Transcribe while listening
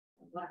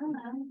So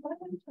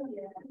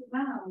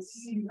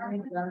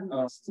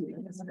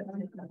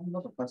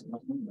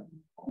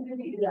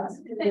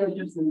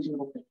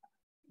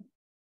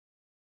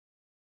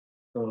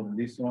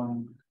this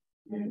one.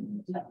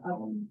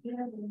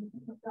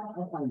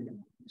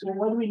 So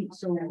what we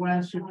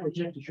once you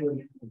project to show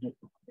you project.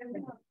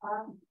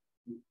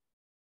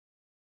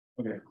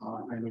 Okay,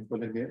 I will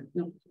put it here.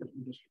 No,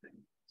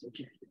 it's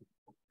okay.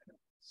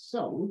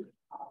 So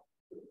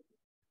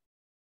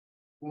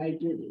I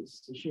do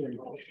this to show you.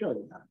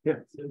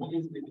 Yeah.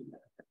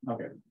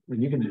 Okay.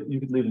 And you can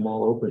leave them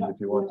all open if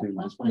you want to,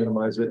 just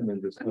minimize it and then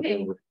just.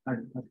 Okay.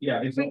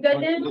 Yeah, it's, We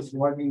good then? it's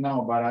working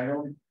now, but I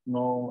don't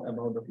know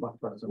about the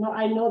first person. No,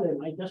 I know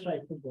them. I just try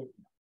to put them.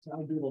 So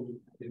I do them.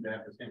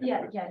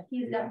 Yeah,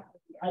 he's definitely.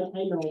 I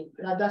know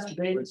that's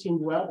very seemed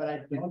well, but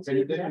I don't see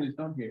Sanitation that. is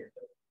not here.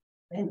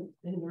 And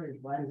where is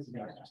why is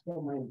that? I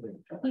still mind it.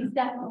 He's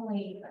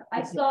definitely,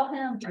 I saw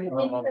him.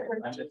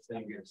 I'm just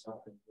saying it's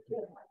something.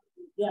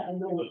 Yeah, I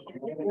know.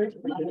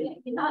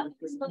 He's not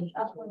supposed to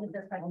upload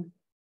their friends.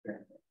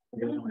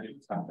 They're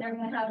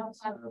gonna have,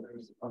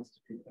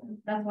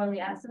 that's why we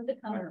asked them to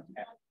come.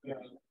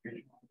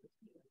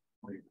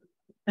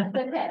 That's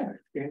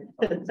okay.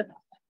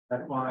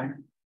 That's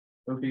fine.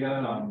 So if you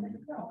got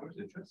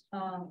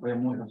we have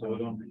more, so we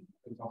don't.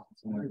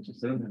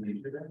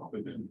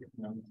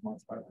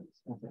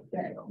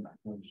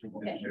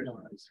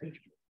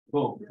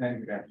 Cool, thank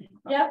you guys.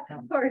 Yep,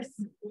 of course.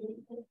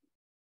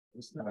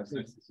 It's nice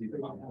to see the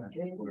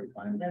we're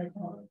fine. The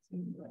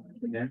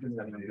entrance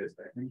having this,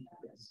 I think.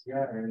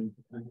 Yeah, and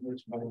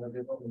which one of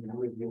the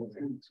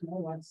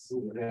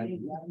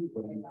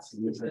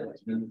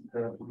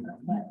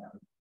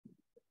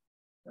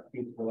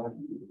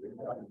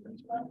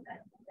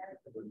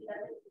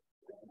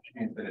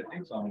chance that it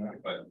takes longer,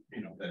 but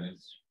you know, then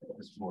it's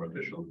more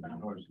official than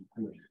yours.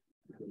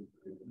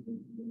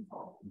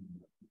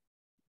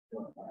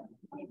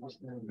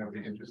 That'd be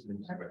interesting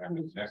to see what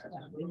happens next.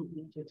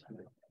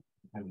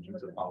 And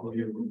just follow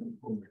you.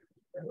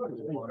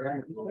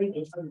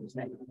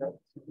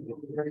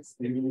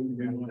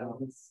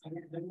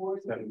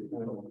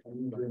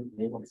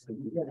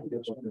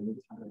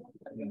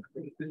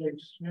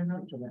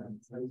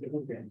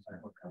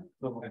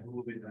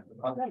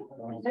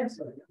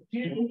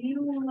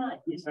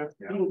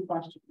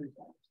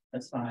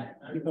 That's fine.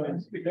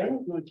 Because very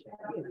good.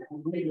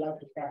 We love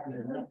to start with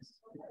the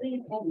next.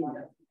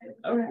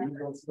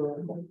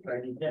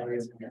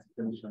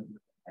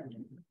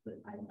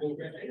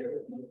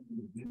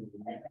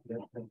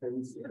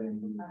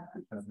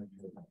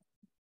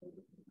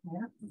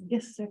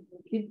 Yes, sir.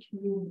 Could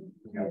you?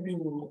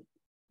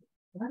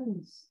 What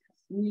is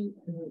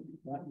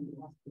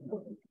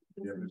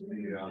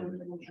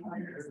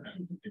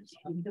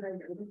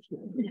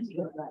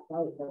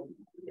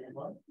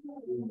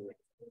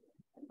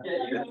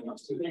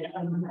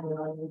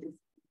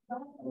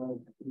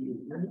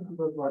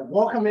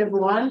Welcome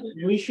everyone.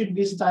 We should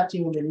be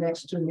starting in the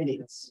next 2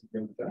 minutes.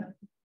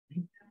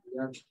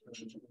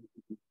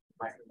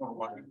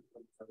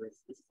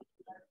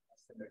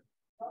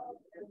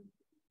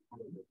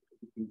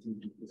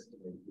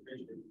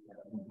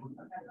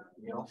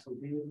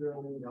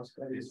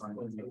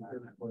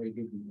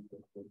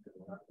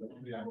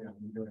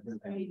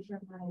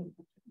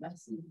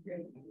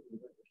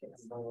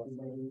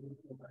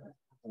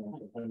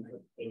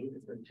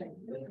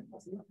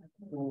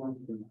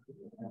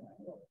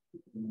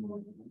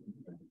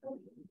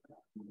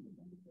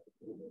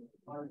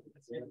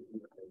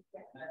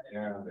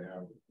 Yeah, they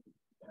are.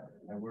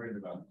 I'm worried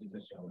about the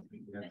position. We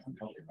have to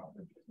talk about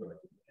them.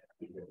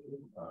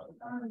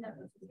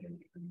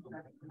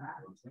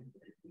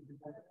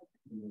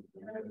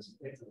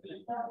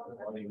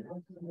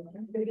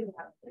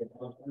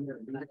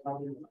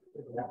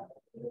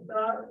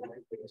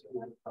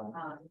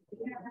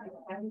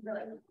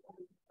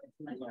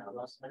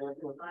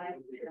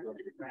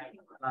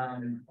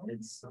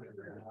 It's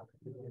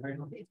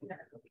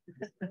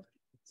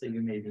so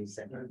you may be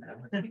second now.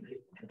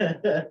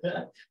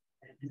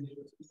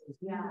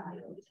 Yeah,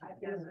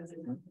 the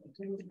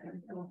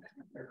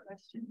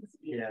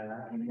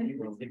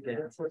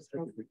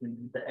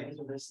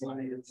extra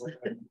slides.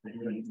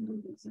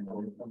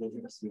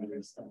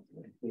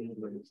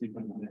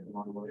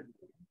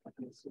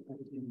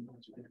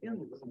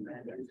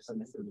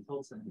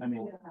 I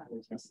mean,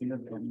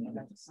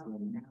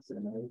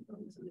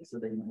 so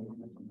they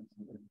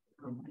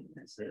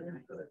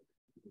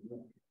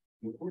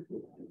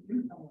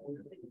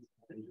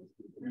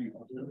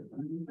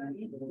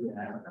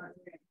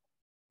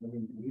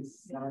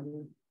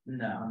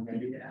no,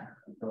 yeah.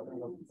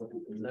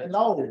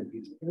 Hello,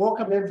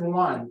 welcome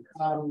everyone.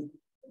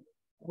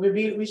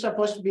 We're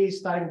supposed to be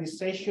starting this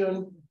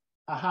session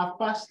at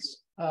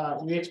past.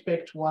 We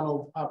expect one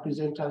of our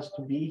presenters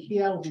to be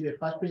here. Will be the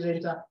first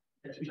presenter.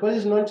 Because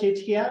he's not yet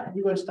here,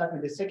 we're going to start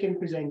with the second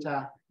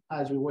presenter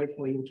as we wait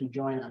for him to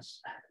join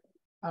us.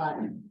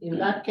 In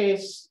that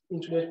case, in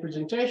today's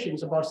presentation,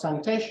 it's about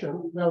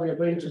sanitation, where we are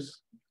going to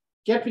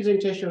get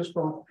presentations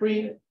from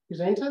 3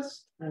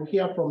 presenters. We'll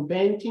hear from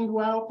Ben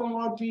Tindwell from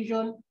World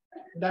Vision,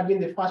 would have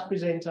been the first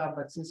presenter,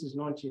 but since he's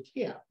not yet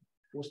here,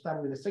 we'll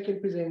start with the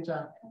second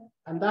presenter.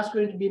 And that's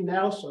going to be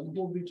Nelson,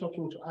 who will be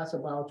talking to us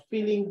about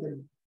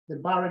filling the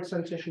buried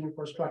sanitation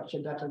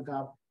infrastructure data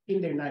gap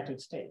in the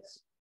United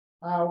States.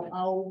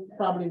 I'll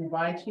probably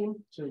invite him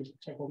to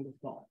take on the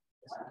floor.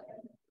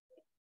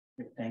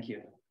 Thank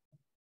you.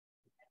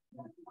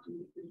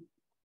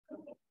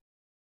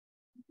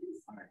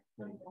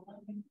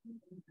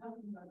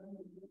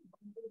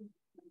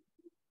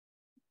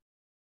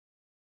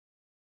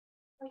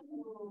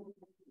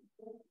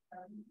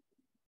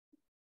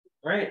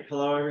 All right,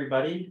 hello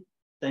everybody.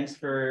 Thanks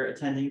for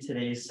attending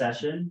today's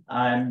session.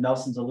 I'm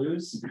Nelson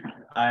Deleuze.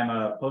 I'm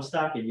a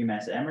postdoc at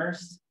UMass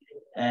Amherst,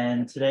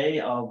 and today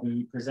I'll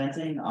be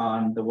presenting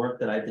on the work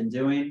that I've been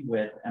doing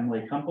with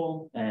Emily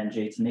Kumpel and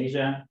Jay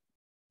Tanasia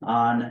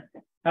on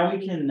how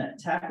we can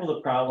tackle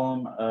the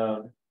problem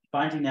of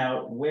finding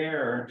out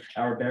where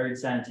our buried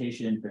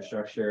sanitation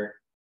infrastructure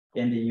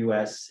in the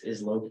US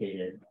is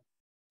located.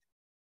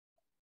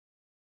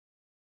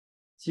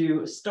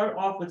 To start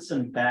off with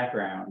some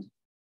background,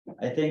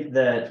 I think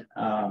that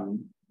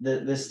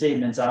this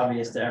statement's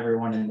obvious to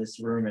everyone in this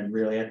room and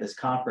really at this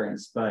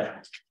conference,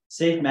 but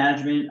safe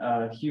management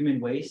of human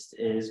waste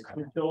is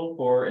crucial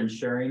for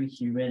ensuring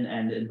human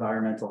and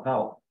environmental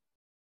health.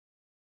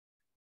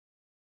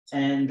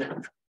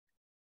 And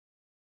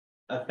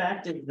a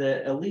fact is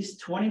that at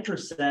least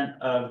 20%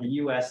 of the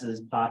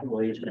US's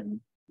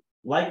population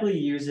likely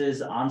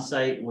uses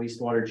on-site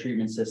wastewater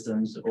treatment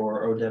systems,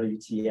 or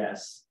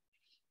OWTS.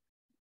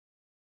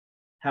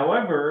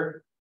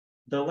 However,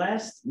 the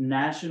last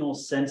national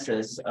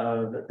census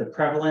of the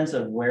prevalence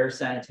of where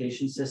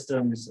sanitation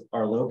systems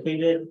are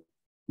located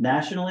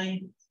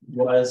nationally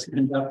was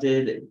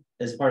conducted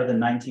as part of the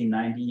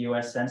 1990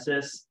 US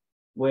Census,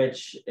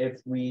 which if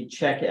we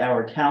check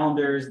our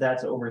calendars,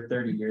 that's over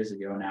 30 years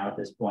ago now at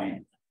this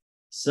point.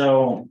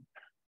 So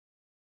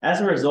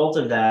as a result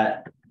of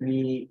that,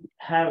 we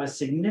have a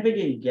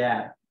significant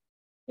gap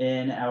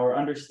in our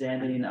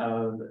understanding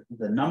of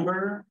the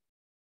number,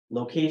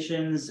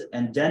 locations,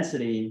 and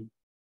density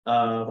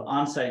of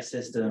on-site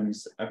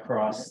systems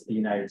across the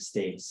United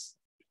States.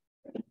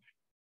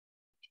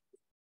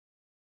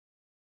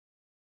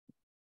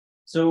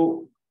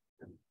 So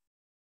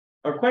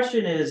our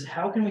question is,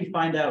 how can we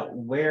find out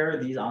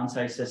where these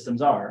on-site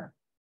systems are?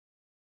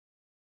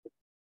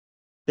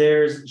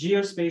 There's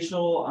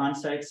geospatial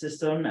on-site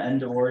system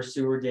and/or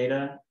sewer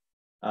data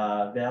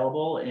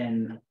available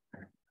in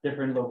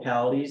different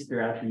localities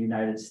throughout the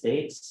United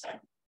States.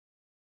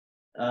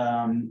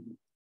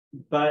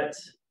 But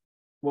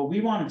what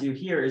we want to do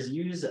here is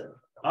use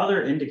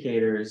other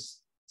indicators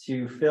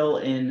to fill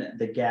in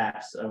the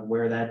gaps of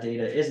where that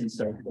data isn't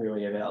so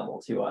clearly available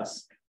to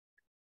us.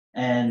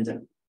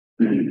 And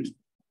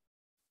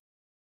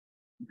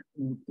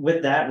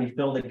with that, we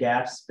fill the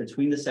gaps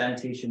between the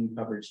sanitation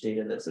coverage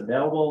data that's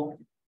available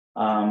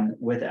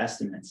with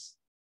estimates.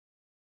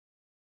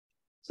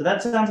 So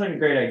that sounds like a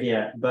great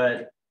idea,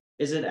 but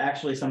is it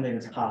actually something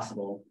that's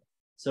possible?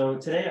 So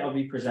today I'll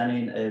be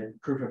presenting a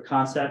proof of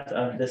concept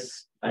of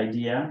this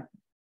idea,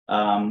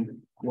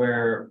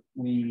 where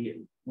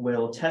we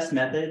will test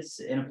methods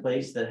in a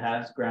place that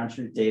has ground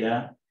truth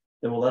data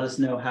that will let us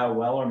know how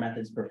well our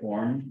methods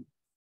perform.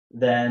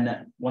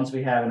 Then once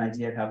we have an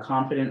idea of how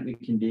confident we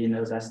can be in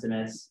those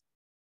estimates,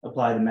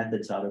 apply the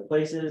method to other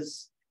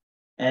places.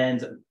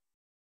 And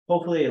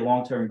hopefully a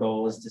long-term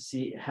goal is to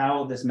see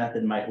how this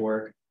method might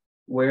work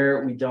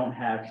where we don't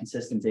have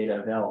consistent data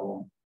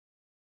available.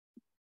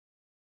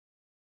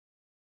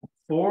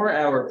 For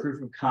our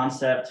proof of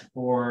concept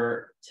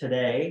for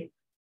today,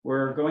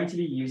 we're going to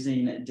be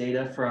using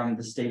data from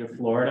the state of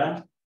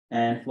Florida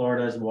and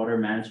Florida's water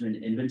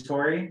management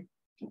inventory.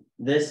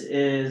 This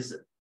is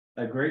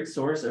a great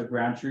source of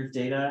ground truth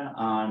data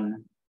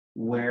on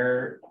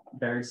where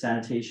buried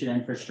sanitation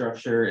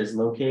infrastructure is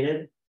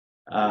located.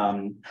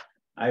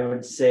 I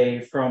would say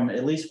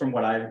at least from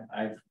what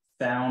I've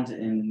found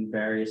in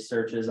various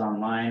searches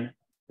online,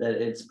 that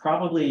it's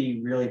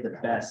probably really the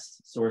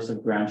best source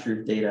of ground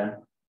truth data,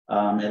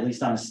 at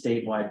least on a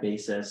statewide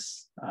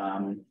basis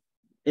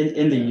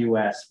in the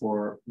US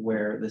for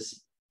where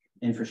this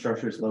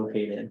infrastructure is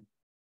located.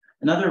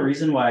 Another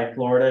reason why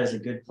Florida is a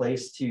good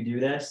place to do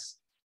this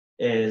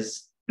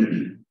is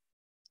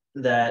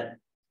that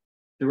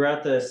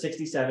throughout the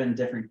 67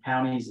 different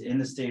counties in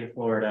the state of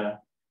Florida,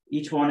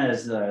 each one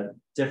has a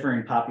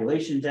differing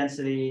population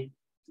density,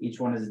 each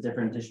one has a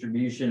different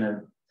distribution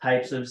of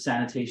types of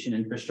sanitation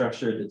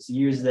infrastructure that's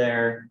used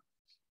there.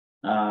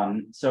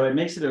 So it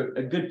makes it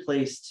a good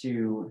place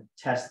to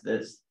test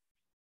this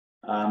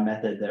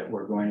method that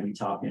we're going to be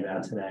talking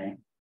about today.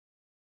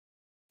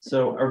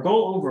 So our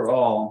goal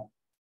overall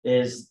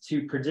is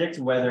to predict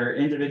whether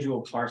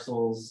individual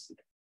parcels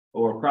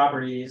or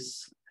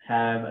properties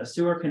have a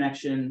sewer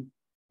connection,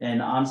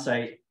 an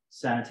on-site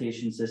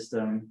sanitation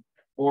system,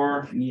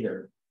 or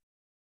neither.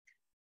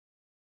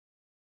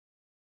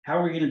 How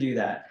are we going to do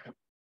that?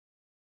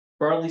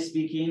 Broadly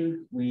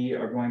speaking, we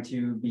are going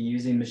to be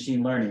using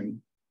machine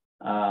learning.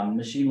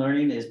 Machine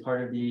learning is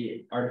part of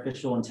the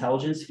artificial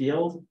intelligence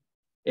field,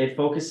 It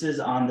focuses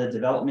on the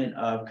development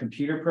of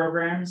computer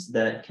programs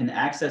that can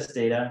access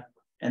data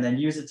and then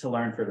use it to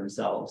learn for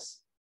themselves.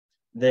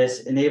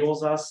 This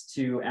enables us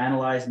to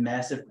analyze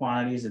massive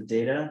quantities of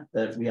data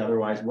that we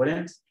otherwise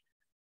wouldn't.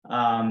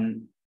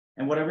 And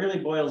what it really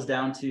boils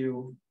down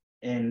to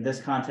in this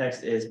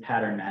context is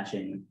pattern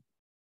matching.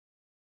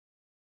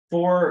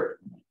 For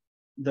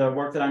the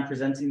work that I'm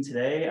presenting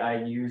today,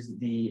 I use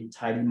the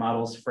Tidy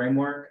Models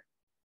framework,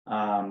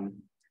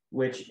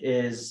 which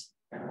is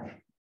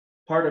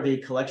part of a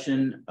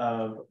collection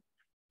of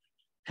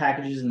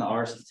packages in the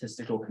R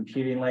statistical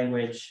computing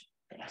language,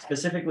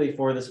 specifically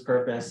for this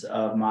purpose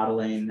of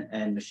modeling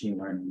and machine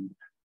learning.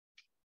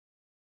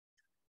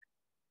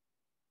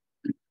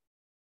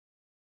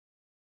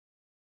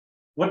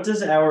 What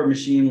does our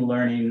machine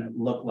learning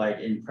look like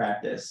in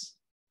practice?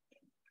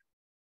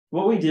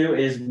 What we do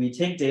is we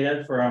take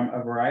data from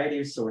a variety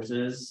of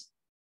sources,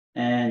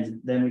 and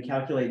then we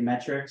calculate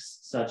metrics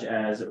such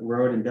as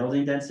road and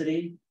building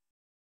density.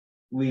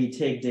 We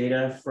take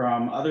data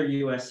from other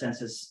US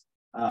Census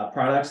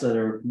products that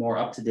are more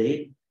up to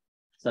date,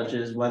 such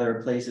as whether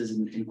a place is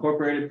an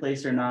incorporated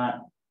place or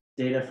not,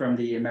 data from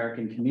the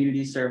American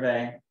Community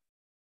Survey.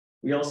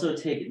 We also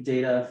take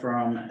data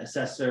from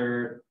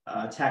assessor,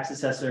 tax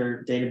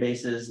assessor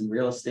databases and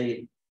real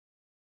estate,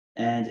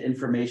 and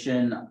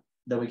information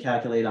that we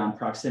calculate on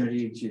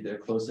proximity to the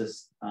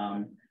closest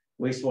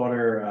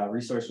wastewater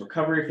resource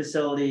recovery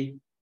facility,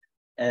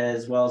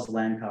 as well as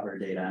land cover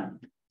data.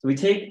 So we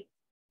take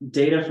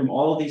data from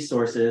all of these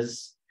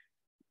sources.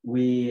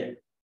 We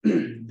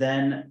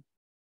then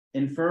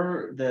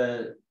infer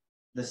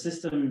the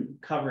system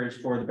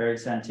coverage for the buried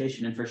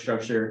sanitation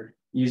infrastructure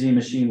using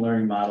machine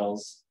learning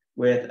models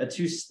with a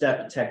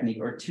two-step technique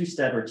or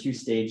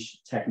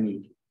two-stage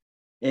technique.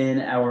 In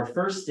our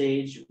first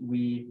stage,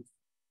 we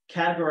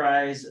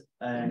categorize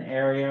an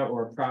area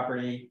or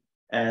property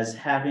as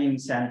having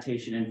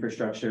sanitation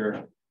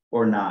infrastructure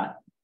or not.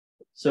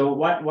 So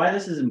why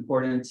this is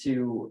important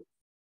to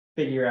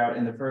figure out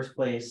in the first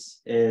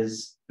place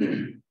is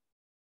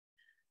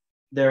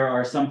there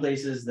are some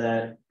places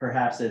that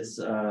perhaps it's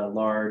a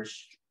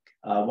large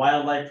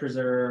wildlife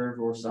preserve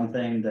or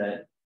something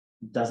that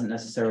doesn't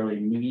necessarily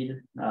need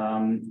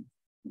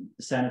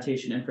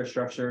sanitation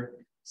infrastructure.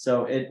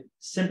 So it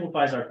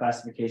simplifies our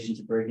classification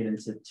to break it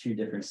into two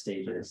different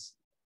stages.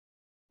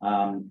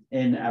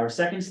 In our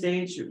second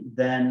stage,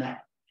 then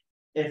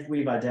if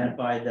we've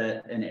identified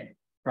that a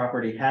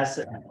property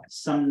has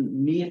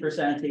some need for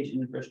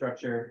sanitation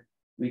infrastructure,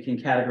 we can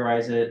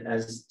categorize it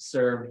as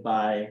served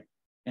by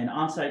an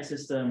on-site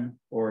system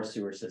or a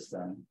sewer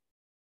system.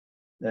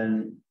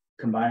 Then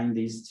combining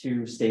these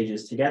two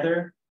stages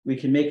together, we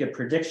can make a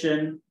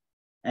prediction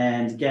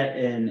and get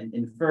an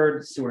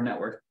inferred sewer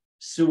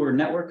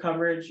network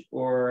coverage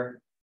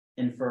or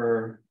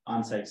infer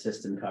on-site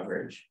system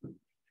coverage.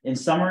 In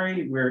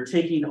summary, we're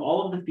taking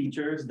all of the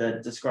features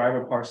that describe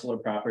a parcel or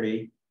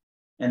property,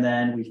 and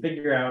then we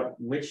figure out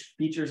which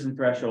features and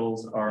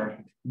thresholds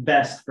are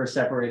best for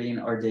separating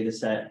our data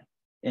set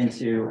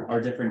into our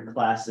different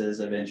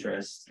classes of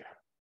interest.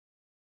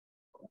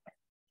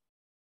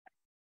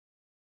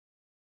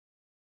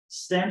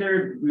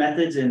 Standard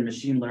methods in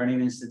machine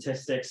learning and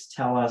statistics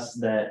tell us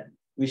that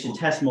we should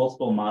test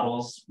multiple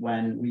models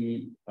when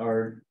we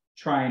are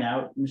trying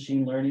out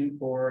machine learning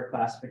for a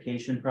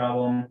classification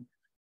problem.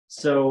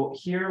 So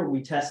here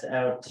we test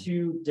out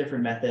two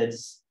different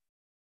methods.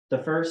 The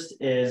first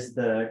is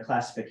the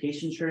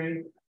classification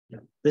tree.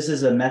 This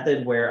is a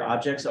method where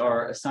objects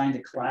are assigned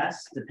a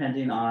class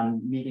depending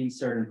on meeting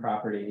certain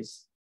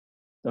properties.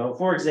 So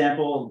for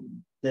example,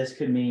 this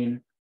could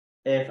mean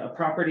if a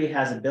property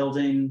has a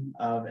building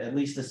of at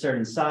least a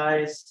certain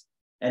size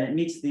and it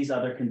meets these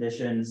other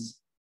conditions,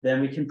 then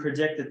we can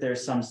predict that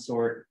there's some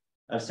sort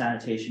of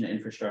sanitation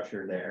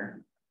infrastructure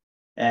there.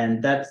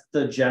 And that's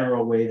the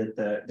general way that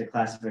the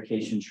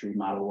classification tree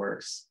model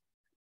works.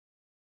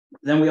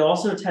 Then we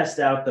also test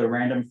out the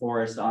random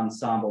forest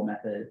ensemble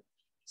method.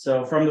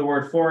 So from the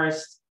word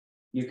forest,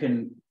 you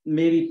can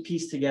maybe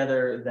piece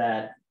together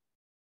that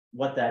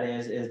what that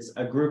is, it's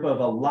a group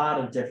of a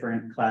lot of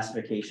different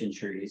classification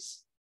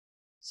trees.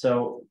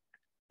 So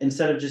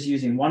instead of just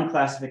using one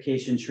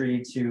classification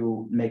tree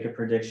to make a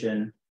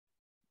prediction,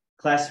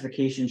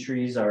 classification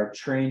trees are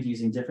trained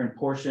using different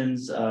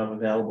portions of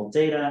available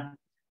data.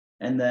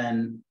 And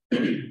then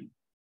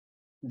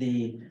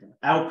the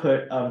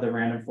output of the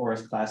random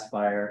forest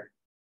classifier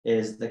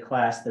is the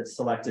class that's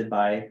selected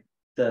by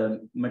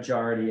the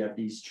majority of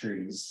these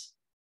trees.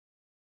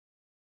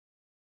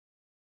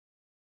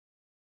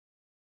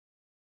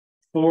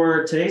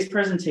 For today's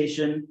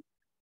presentation,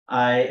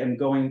 I am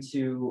going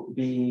to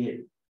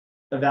be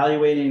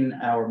evaluating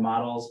our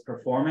model's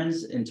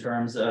performance in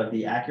terms of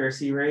the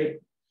accuracy rate.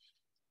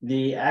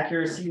 The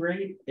accuracy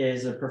rate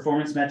is a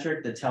performance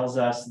metric that tells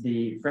us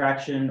the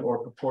fraction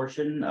or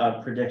proportion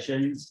of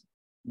predictions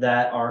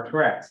that are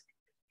correct.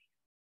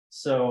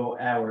 So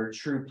our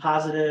true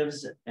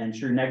positives and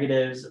true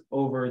negatives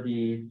over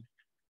the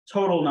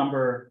total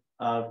number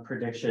of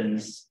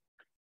predictions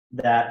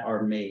that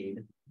are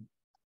made.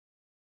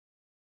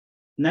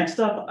 Next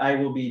up, I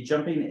will be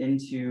jumping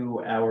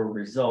into our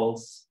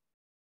results.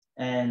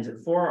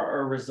 And for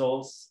our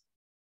results,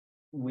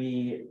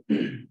 we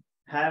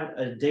have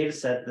a data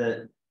set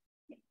that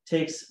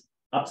takes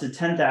up to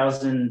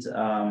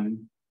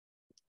 10,000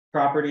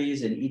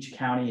 properties in each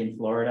county in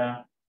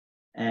Florida,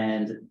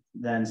 and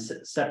then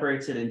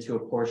separates it into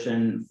a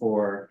portion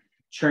for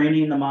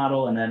training the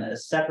model, and then a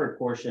separate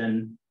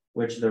portion,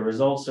 which the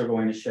results are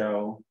going to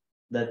show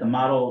that the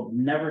model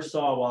never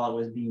saw while it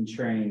was being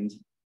trained,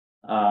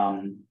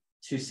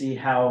 to see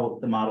how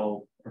the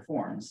model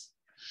performs.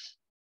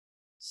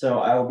 So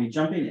I will be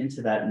jumping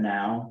into that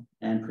now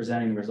and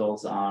presenting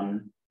results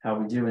on how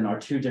we do in our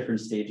two different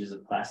stages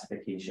of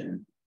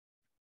classification.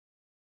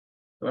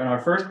 So in our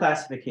first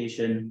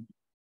classification,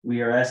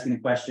 we are asking the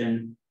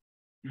question,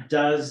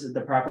 does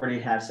the property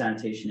have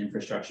sanitation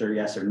infrastructure,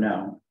 yes or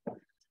no?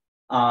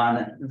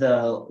 On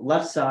the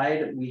left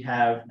side, we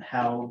have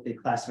how the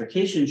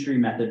classification tree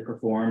method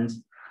performed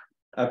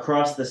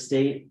across the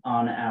state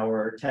on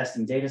our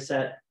testing data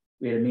set.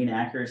 We had a mean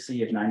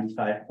accuracy of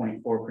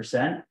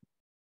 95.4%.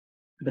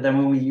 But then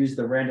when we use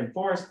the random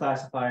forest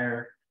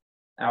classifier,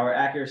 our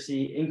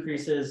accuracy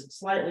increases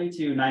slightly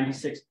to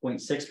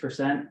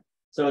 96.6%.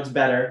 So it's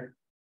better.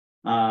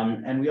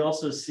 And we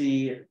also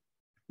see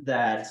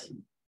that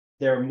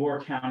there are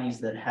more counties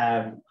that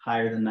have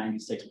higher than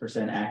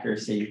 96%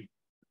 accuracy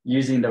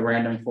using the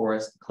random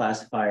forest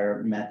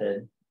classifier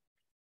method.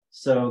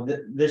 So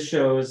this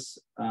shows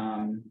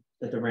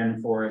that the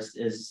random forest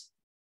is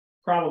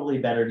probably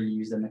better to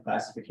use than the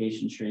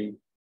classification tree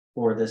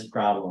for this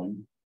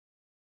problem.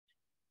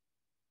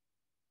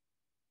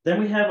 Then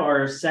we have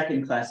our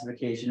second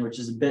classification, which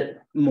is a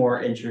bit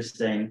more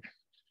interesting,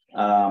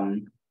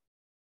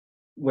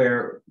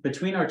 where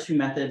between our two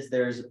methods,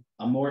 there's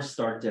a more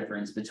stark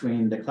difference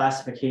between the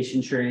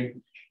classification tree,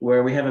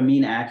 where we have a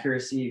mean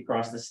accuracy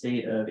across the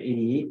state of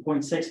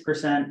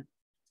 88.6%.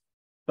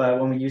 But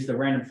when we use the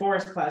random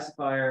forest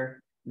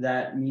classifier,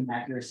 that mean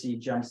accuracy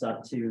jumps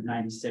up to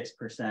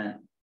 96%,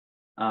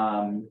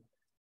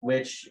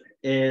 which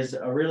is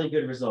a really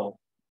good result.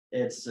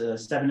 It's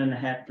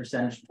 7.5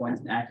 percentage points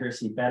in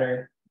accuracy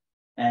better,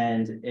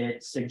 and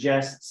it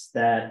suggests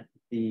that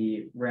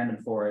the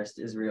random forest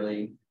is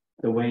really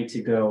the way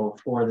to go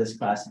for this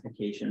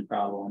classification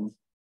problem,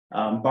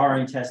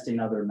 barring testing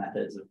other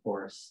methods, of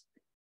course.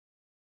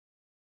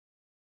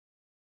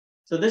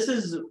 So this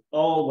is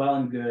all well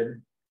and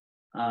good,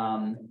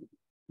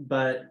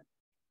 but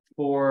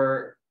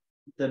for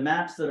the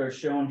maps that are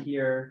shown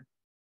here,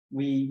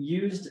 we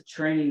used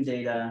training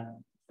data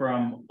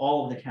from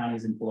all of the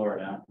counties in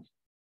Florida.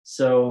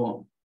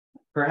 So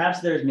perhaps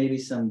there's maybe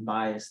some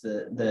bias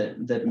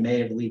that may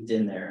have leaked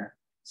in there.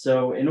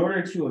 So in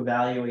order to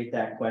evaluate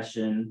that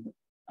question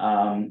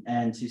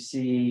and to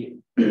see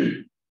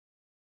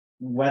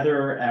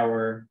whether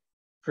our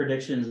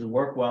predictions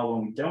work well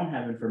when we don't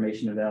have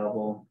information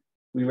available,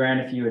 we ran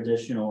a few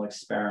additional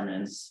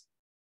experiments.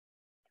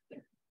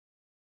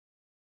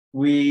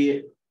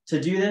 To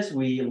do this,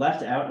 we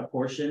left out a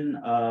portion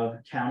of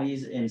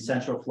counties in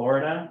Central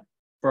Florida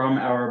from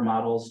our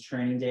model's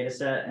training data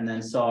set, and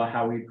then saw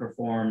how we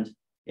performed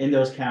in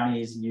those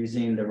counties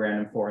using the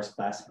random forest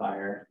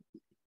classifier.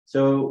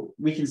 So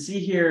we can see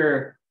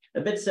here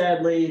a bit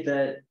sadly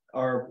that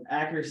our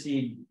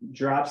accuracy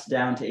drops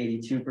down to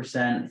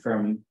 82%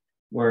 from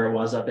where it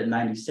was up at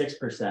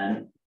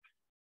 96%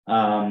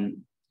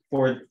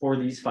 for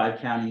these 5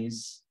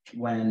 counties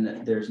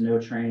when there's no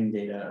training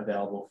data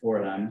available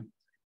for them.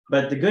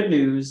 But the good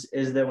news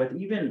is that with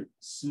even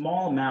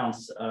small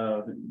amounts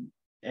of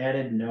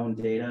added known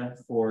data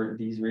for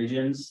these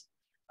regions,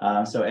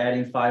 so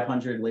adding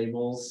 500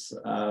 labels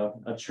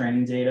of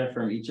training data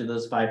from each of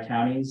those 5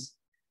 counties,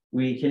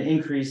 we can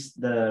increase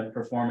the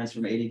performance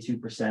from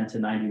 82% to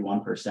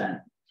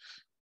 91%.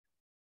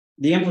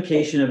 The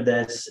implication of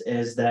this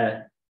is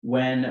that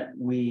when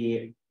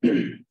we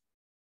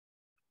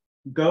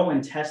go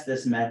and test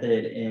this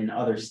method in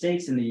other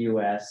states in the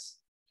US,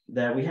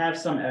 that we have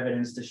some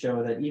evidence to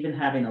show that even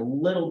having a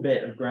little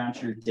bit of ground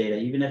truth data,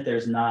 even if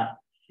there's not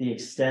the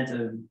extent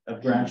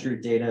of ground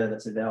truth data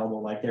that's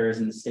available like there is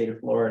in the state of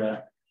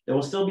Florida, that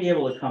we'll still be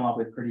able to come up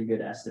with pretty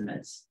good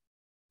estimates,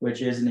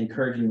 which is an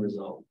encouraging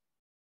result.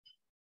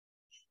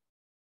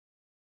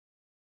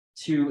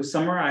 To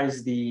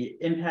summarize the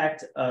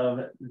impact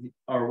of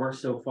our work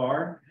so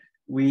far,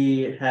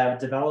 we have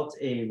developed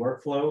a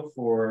workflow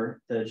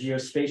for the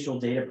geospatial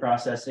data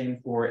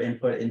processing for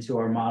input into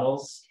our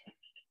models.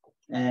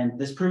 And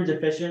this proved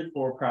efficient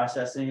for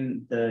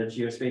processing the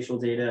geospatial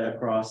data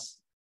across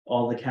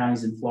all the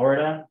counties in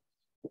Florida.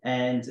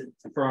 And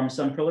from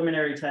some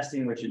preliminary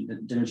testing, which it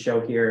didn't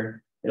show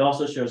here, it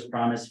also shows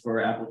promise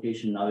for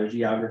application in other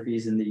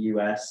geographies in the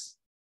US.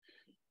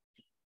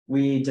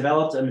 We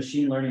developed a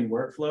machine learning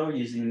workflow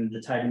using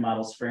the Tidy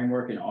Models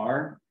framework in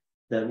R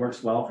that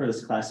works well for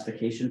this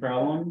classification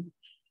problem.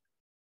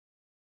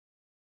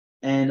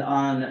 And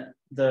on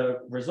the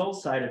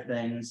results side of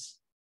things,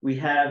 we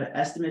have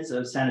estimates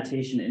of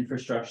sanitation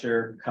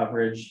infrastructure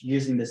coverage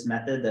using this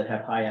method that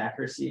have high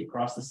accuracy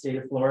across the state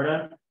of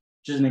Florida,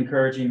 which is an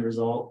encouraging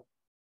result.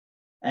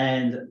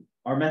 And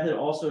our method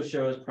also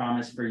shows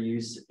promise for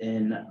use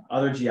in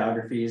other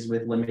geographies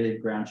with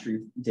limited ground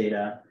truth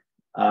data,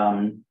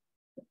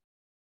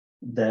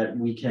 that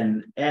we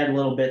can add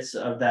little bits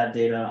of that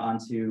data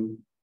onto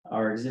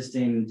our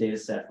existing data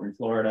set from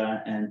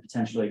Florida and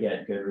potentially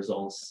get good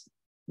results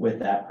with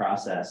that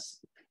process.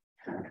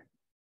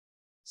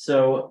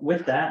 So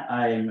with that,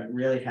 I'm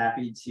really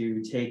happy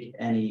to take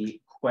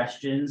any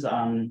questions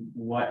on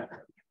what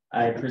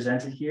I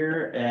presented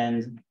here.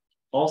 And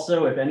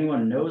also, if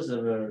anyone knows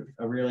of a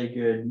really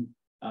good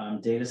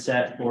data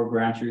set for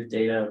ground truth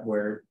data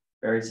where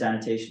buried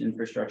sanitation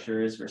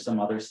infrastructure is for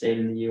some other state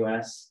in the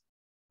US,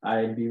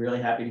 I'd be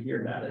really happy to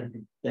hear about it.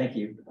 Thank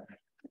you.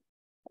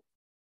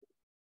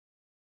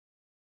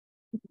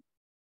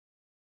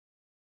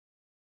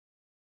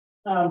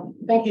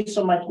 Thank you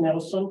so much,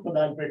 Nelson, for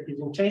that great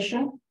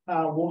presentation.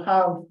 We'll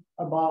have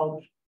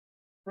about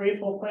 3 or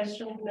 4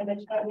 questions in the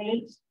next 5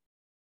 minutes.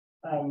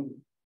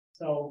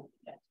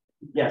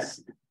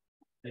 Yes.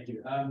 Thank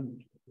you.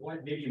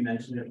 What maybe you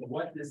mentioned it, but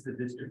what is the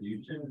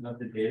distribution of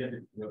the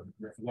data?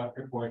 What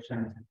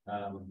proportion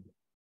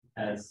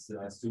has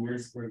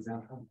sewers, for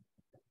example?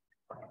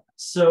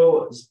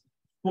 So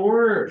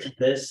for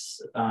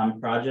this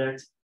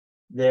project,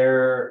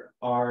 there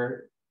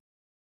are,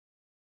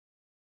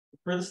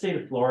 for the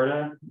state of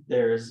Florida,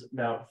 there's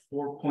about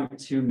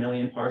 4.2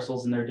 million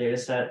parcels in their data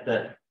set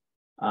that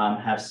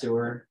have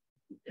sewer,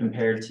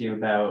 compared to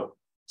about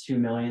 2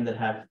 million that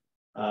have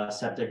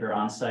septic or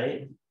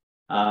on-site.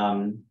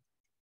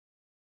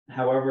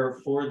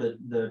 However, for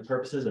the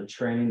purposes of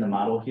training the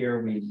model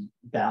here, we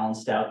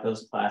balanced out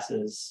those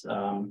classes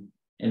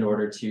in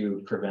order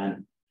to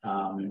prevent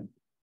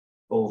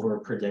over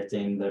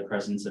predicting the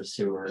presence of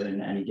sewer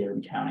in any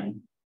given county.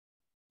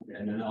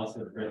 And then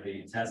also for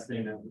the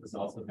testing, that was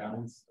also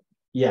balanced?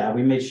 Yeah,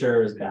 we made sure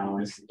it was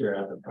balanced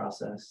throughout the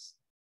process.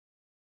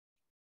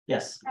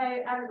 Yes.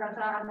 I haven't read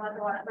that on what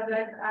the one, but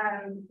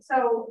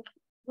so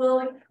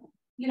will,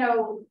 you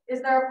know,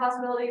 is there a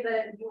possibility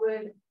that you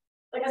would,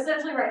 like,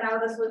 essentially right now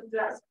this was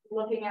just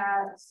looking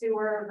at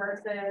sewer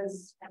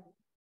versus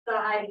the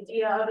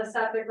idea of a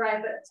septic,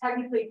 right? But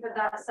technically, could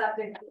that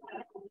septic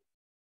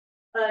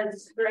a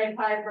drain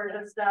pipe or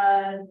just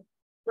a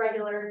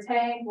regular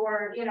tank,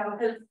 or, you know,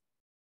 because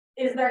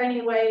is there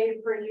any way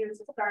for you to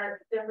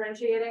start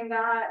differentiating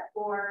that,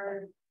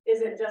 or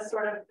is it just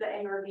sort of the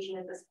A or B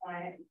at this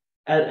point?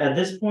 At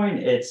this point,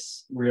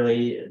 it's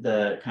really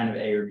the kind of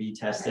A or B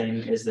testing.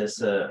 Is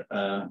this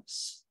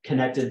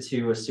connected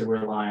to a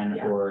sewer line,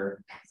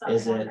 or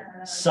is it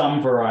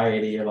some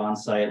variety of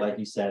on-site? Like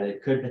you said,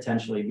 it could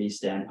potentially be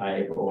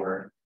standpipe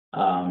or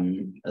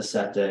a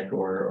septic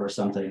or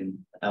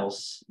something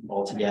else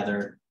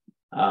altogether.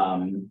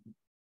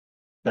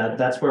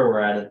 That's where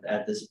we're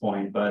at this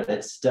point, but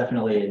it's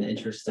definitely an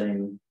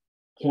interesting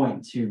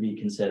point to be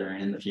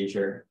considering in the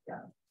future.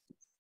 Yeah.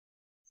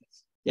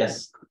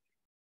 Yes.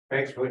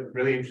 Thanks for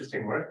really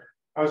interesting work.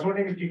 I was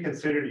wondering if you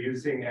considered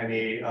using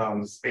any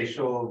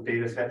spatial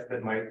data sets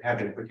that might have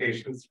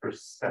implications for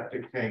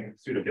septic tank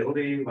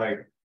suitability,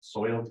 like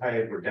soil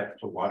type or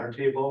depth to water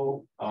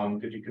table.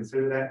 Did you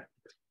consider that?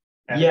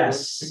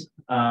 Yes.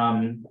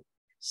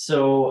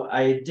 So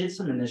I did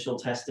some initial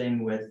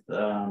testing with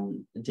a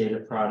data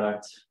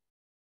product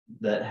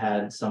that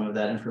had some of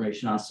that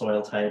information on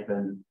soil type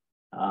and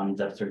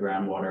depth to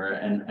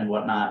groundwater and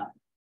whatnot.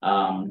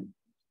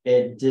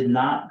 It did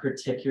not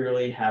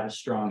particularly have a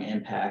strong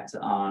impact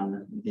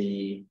on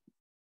the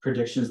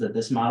predictions that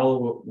this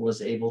model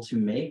was able to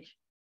make.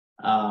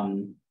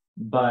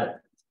 But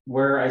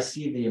where I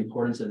see the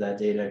importance of that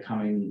data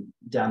coming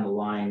down the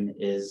line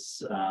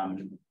is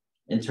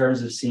in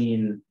terms of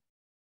seeing,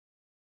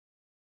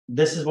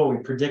 this is what we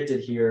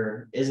predicted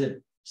here. Is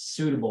it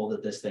suitable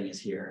that this thing is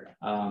here?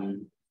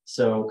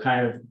 So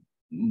kind of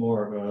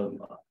more of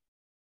a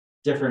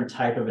different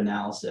type of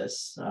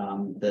analysis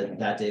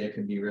that data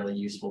could be really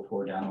useful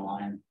for down the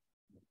line.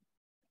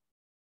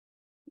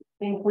 I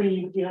think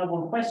we do have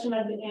one question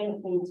at the end.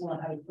 I think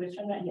someone had a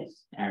question.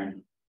 Yes,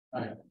 Aaron.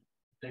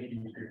 Thank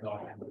you for your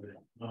talk.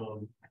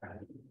 Do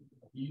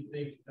you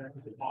think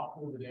it's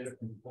possible the data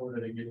from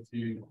Florida to get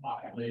to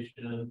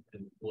population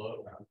and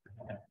flow?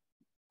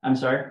 I'm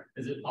sorry?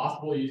 Is it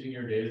possible using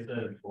your data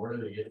set in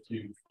Florida to get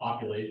to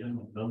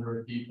population, number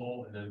of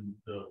people, and then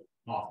the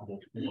possible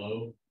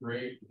flow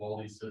rate of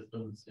all these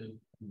systems in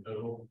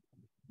total?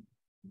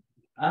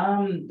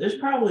 There's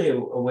probably a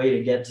way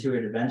to get to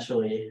it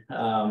eventually.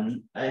 I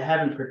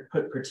haven't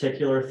put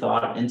particular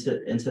thought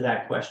into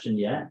that question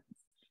yet.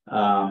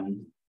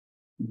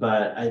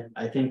 But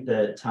I think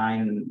that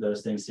tying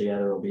those things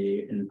together will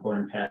be an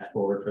important path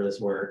forward for this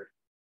work.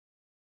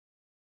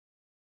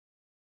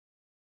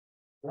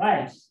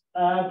 right.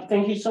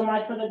 Thank you so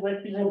much for the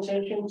great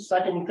presentation.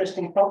 Such an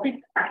interesting topic.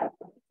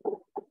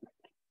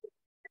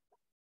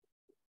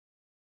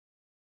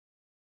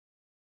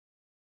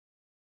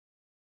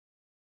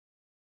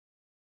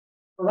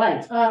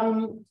 Right.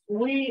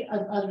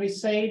 As we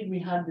said, we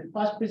had the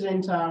first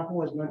presenter who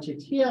was not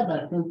yet here,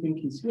 but I don't think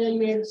he's here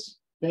yet.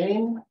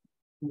 Ben.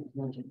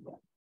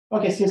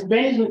 Okay, since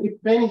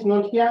if Ben is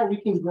not here, we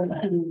can go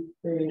to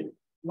the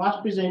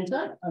last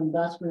presenter, and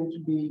that's going to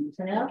be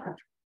Taya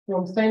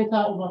from Center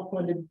of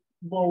Affordable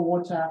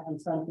Water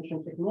and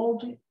Sanitation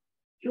Technology.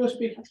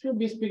 She'll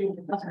be speaking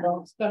to us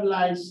about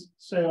stabilized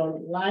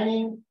soil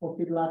lining for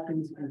pit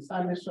latrines and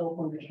sandy soil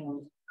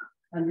conditions,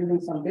 and giving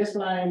some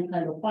baseline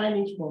kind of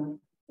findings from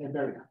a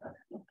very.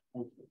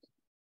 Thank you.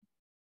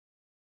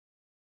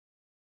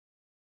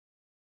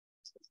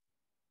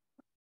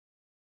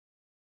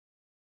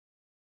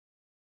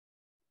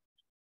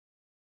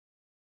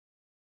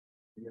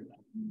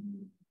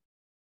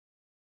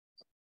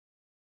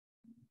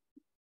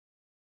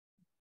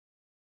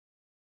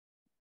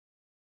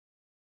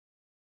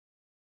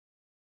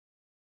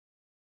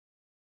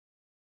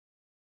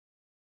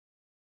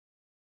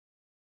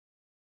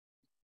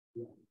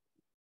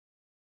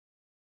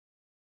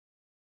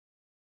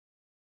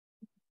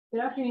 Good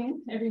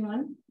afternoon,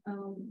 everyone.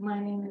 My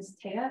name is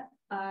Taya.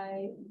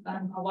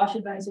 I'm a WASH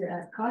advisor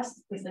at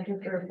COST, the Center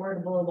for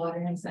Affordable Water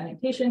and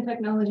Sanitation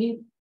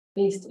Technology,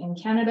 based in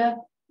Canada.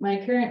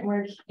 My current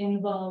work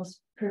involves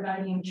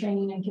providing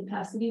training and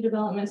capacity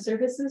development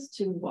services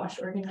to WASH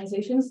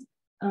organizations.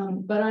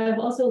 But I have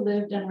also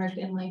lived and worked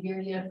in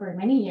Liberia for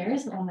many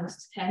years,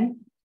 almost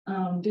 10,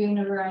 doing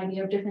a variety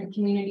of different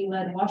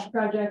community-led WASH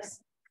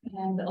projects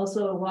and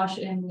also WASH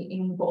in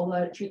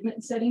Ebola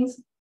treatment settings.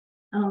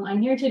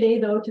 I'm here today,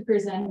 though, to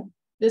present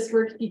this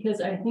work because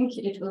I think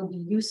it will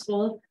be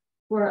useful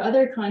for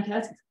other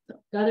contexts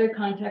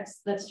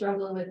that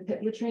struggle with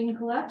pit latrine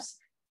collapse,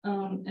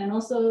 and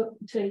also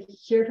to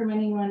hear from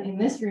anyone in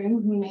this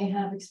room who may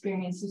have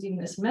experience using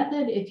this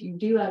method. If you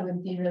do, I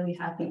would be really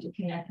happy to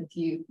connect with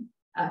you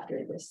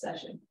after this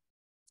session.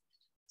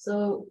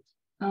 So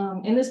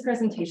in this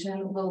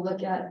presentation, we'll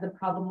look at the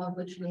problem of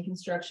latrine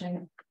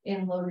construction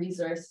in low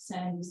resource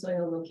sandy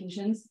soil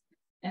locations.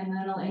 And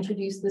then I'll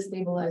introduce the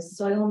stabilized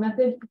soil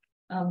method,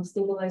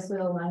 stabilized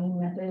soil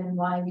lining method, and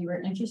why we were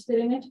interested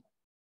in it.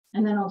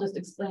 And then I'll just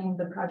explain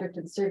the project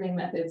and survey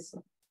methods,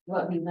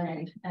 what we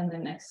learned, and the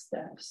next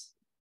steps.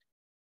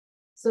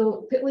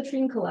 So pit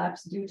latrine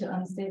collapse due to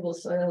unstable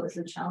soil is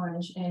a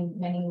challenge in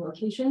many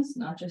locations,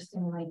 not just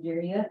in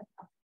Liberia.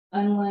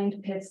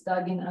 Unlined pits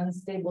dug in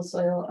unstable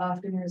soil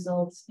often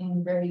results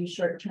in very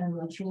short-term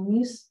latrine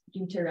use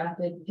due to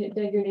rapid pit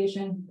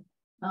degradation,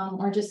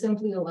 or just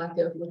simply a lack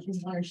of latrine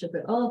ownership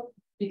at all,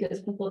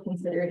 because people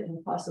consider it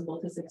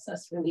impossible to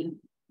successfully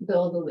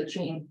build a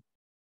latrine.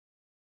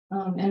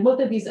 And both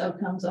of these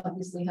outcomes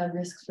obviously have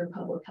risks for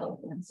public health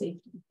and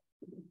safety.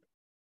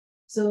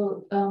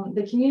 So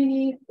the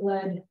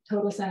community-led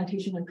total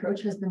sanitation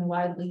approach has been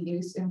widely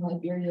used in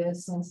Liberia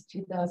since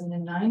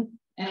 2009,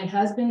 and it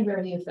has been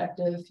very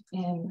effective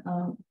in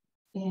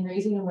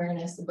raising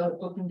awareness about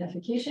open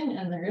defecation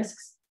and the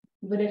risks,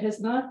 but it has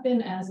not been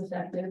as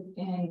effective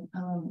in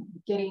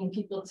getting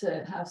people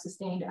to have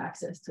sustained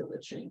access to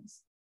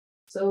latrines.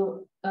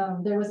 So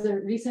there was a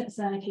recent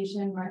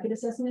sanitation market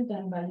assessment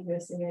done by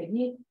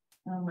USAID,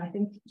 I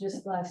think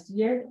just last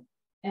year,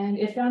 and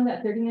it found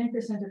that 39%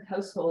 of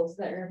households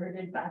that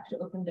reverted back to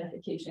open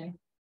defecation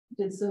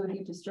did so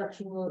due to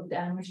structural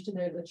damage to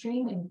their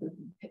latrine,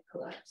 including pit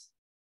collapse.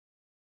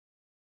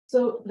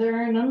 So there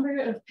are a number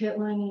of pit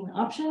lining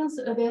options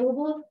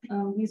available.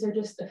 These are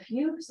just a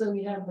few. So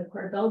we have the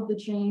corbelled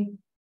latrine,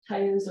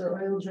 tires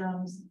or oil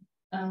drums,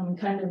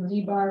 kind of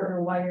rebar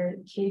or wire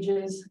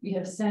cages. We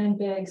have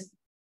sandbags.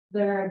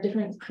 There are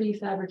different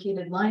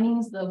prefabricated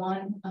linings. The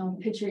one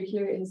pictured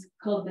here is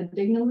called the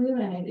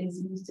Dignaloo, and it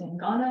is used in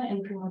Ghana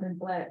and promoted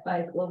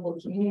by global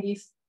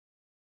communities.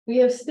 We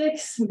have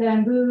sticks,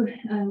 bamboo,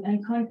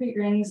 and concrete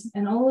rings,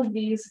 and all of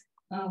these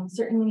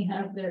certainly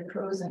have their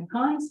pros and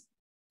cons,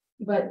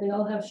 but they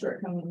all have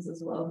shortcomings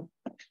as well.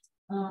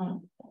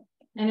 And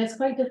it's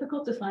quite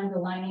difficult to find a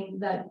lining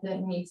that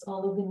meets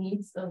all of the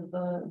needs of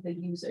the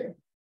user,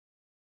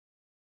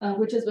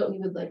 which is what we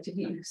would like to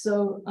do.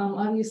 So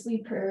obviously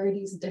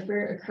priorities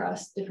differ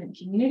across different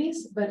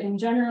communities, but in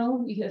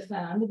general, we have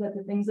found that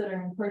the things that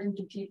are important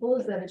to people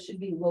is that it should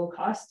be low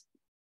cost,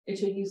 it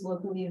should use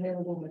locally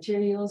available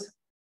materials,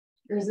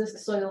 resist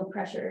soil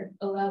pressure,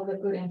 allow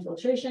liquid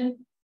infiltration,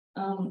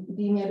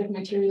 be made of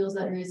materials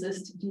that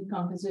resist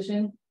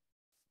decomposition,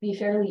 be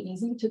fairly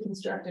easy to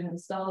construct and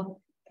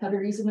install, have a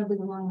reasonably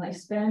long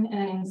lifespan,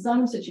 and in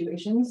some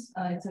situations,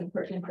 it's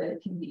important that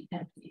it can be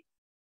empty.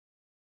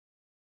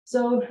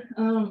 So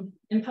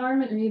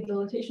Empowerment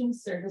Rehabilitation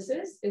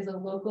Services is a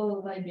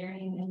local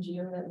Liberian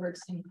NGO that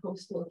works in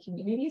coastal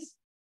communities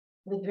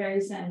with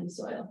very sandy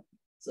soil.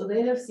 So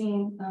they have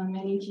seen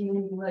many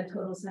community-led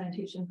total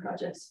sanitation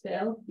projects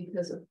fail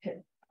because of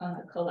pit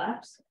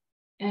collapse.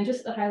 And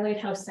just to highlight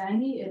how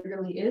sandy it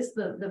really is,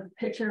 the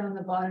picture on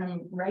the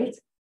bottom right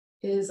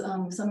is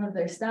some of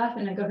their staff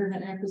and a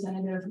government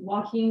representative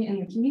walking in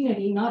the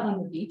community, not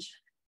on the beach.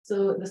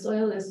 So the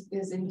soil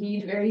is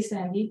indeed very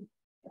sandy.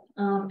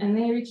 And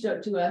they reached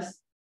out to us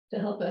to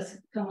help us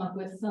come up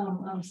with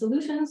some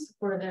solutions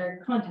for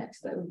their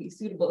context that would be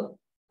suitable.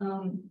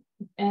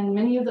 And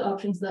many of the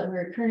options that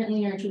were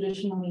currently or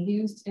traditionally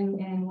used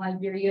in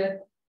Liberia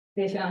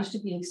they found to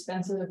be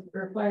expensive,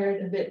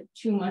 required a bit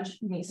too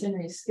much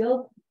masonry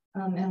skill,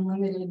 and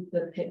limited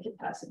the pit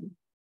capacity.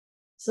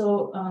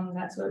 So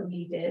that's what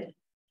we did.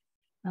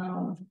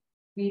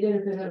 We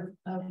did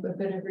a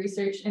bit of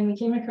research, and we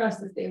came across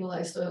the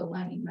stabilized soil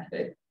lining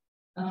method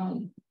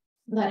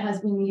that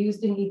has been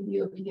used in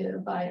Ethiopia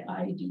by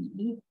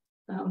IDE.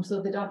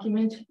 So the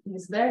document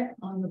is there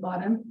on the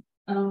bottom,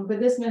 but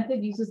this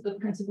method uses the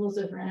principles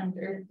of rammed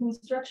earth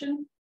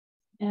construction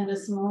and a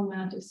small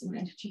amount of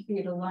cement to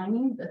create a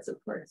lining that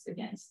supports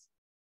against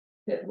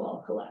pit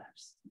wall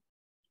collapse.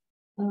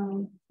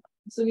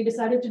 So we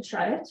decided to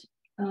try it.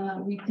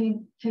 We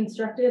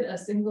constructed a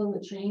single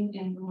latrine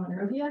in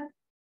Monrovia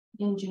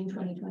in June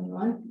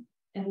 2021.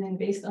 And then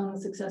based on the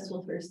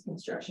successful first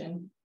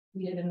construction,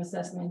 we did an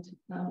assessment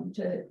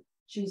to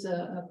choose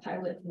a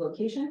pilot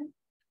location.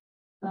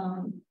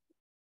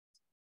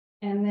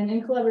 And then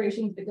in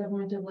collaboration with the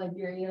government of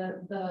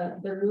Liberia, the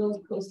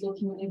rural coastal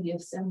community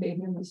of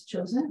Sanitation was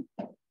chosen.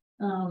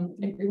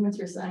 Agreements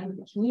were signed with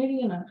the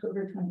community in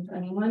October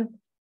 2021.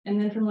 And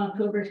then from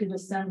October to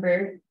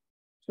December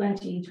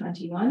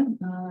 2021,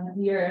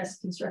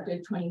 VRS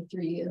constructed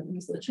 23 of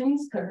these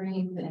latrines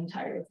covering the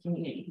entire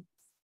community.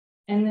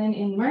 And then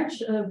in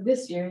March of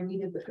this year, we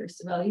did the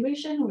first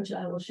evaluation, which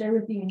I will share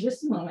with you in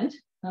just a moment.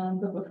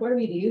 But before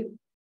we do,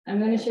 I'm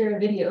going to share a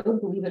video,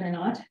 believe it or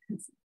not,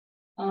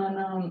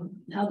 on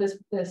how this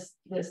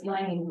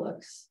lining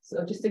looks.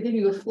 So just to give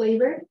you a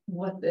flavor of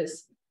what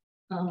this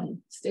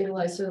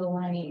stabilized soil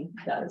lining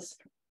does.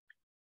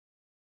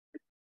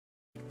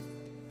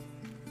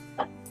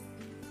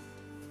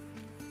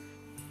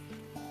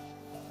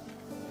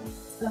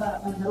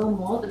 A metal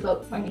mold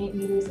about 0.8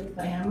 meters in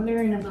diameter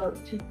and about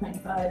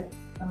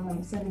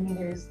 2.5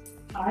 centimeters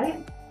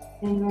high.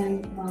 And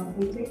then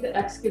we take the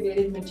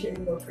excavated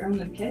material from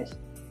the pit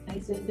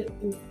and sift it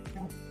through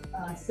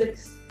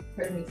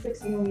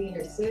 6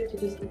 millimeter sieve to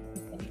just in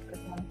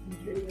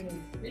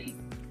 3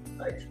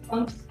 large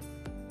pumps.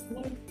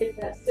 And then take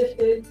that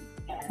sifted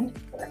and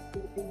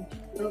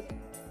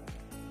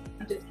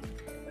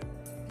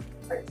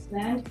part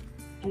sand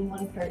and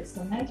 1 part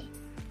cement,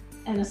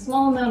 and a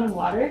small amount of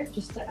water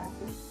just to act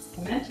as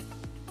cement.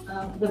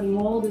 The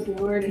mold is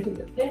lowered into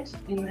the pit,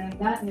 and then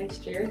that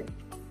mixture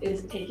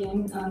is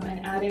taken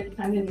and added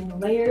kind of in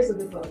layers of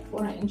about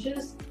 4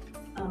 inches,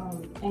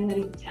 and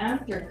then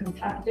tamped or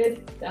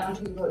compacted down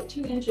to about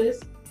 2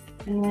 inches.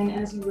 And then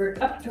as you work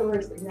up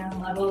towards the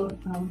ground level,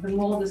 the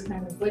mold is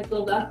kind of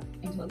wiggled up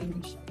until you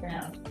reach the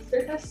ground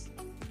surface,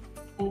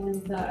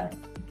 and then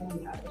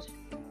you add it.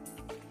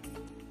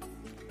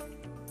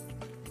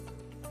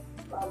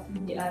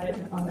 Can be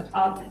added on the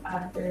top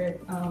after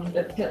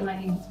the pit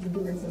lining has been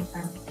given some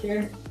time to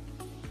cure.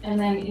 And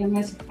then in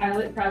this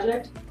pilot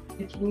project,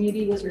 the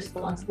community was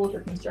responsible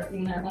for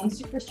constructing their own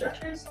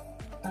superstructures,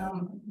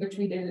 which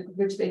they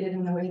did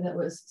in a way that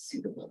was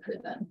suitable for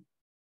them.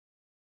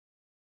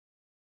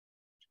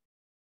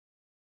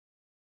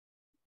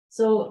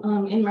 So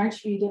in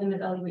March, we did an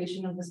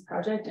evaluation of this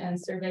project and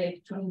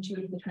surveyed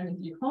 22 of the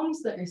 23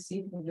 homes that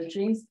received the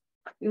latrines.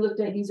 We looked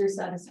at user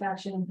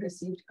satisfaction,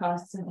 perceived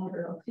costs, and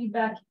overall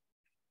feedback.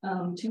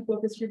 2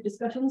 focus group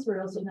discussions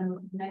were also done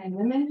with men and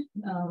women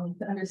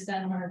to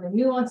understand more of the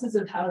nuances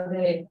of how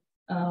they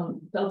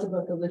felt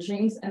about the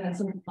latrines, and then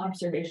some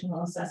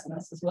observational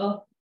assessments as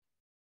well.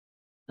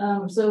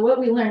 So what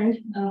we learned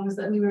was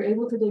that we were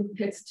able to dig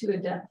pits to a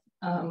depth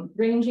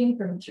ranging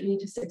from 3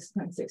 to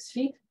 6.6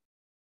 feet,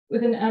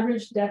 with an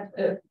average depth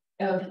of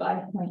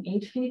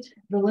 5.8 feet.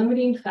 The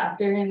limiting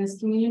factor in this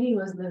community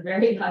was the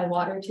very high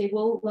water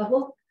table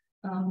level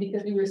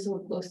because we were so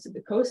close to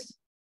the coast.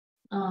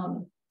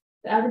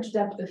 The average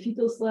depth of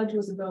fecal sludge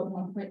was about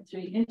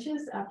 1.3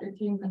 inches after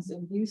 3 months of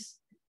use.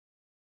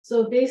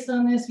 So based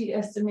on this, we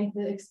estimate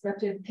the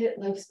expected pit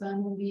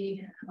lifespan will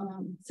be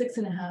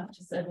 6.5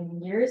 to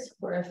 7 years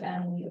for a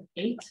family of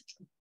 8.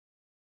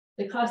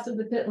 The cost of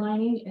the pit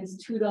lining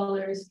is $2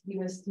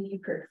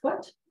 USD per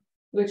foot,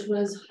 which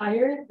was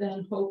higher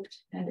than hoped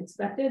and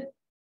expected.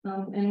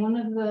 And one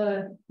of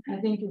the, I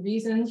think,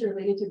 reasons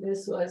related to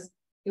this was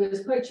it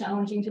was quite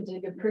challenging to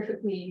dig a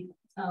perfectly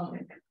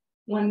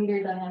 1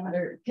 meter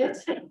diameter pit.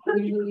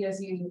 Usually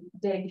as you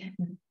dig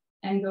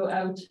and go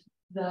out,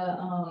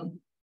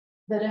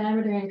 the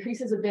diameter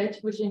increases a bit,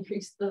 which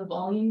increased the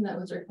volume that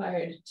was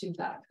required to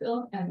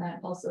backfill, and that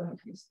also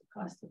increased the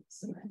cost of the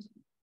cement.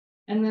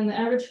 And then the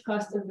average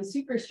cost of the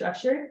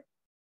superstructure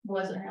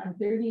was around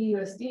 30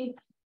 USD,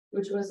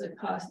 which was a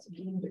cost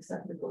deemed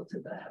acceptable to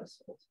the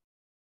household.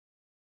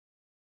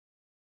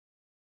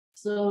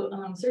 So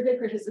survey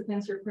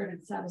participants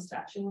reported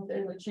satisfaction with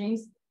their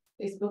latrines.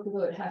 They spoke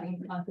about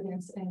having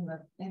confidence in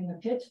the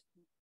pit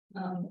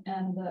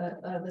and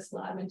the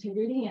slab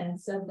integrity, and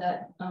said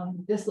that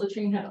this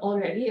latrine had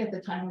already, at the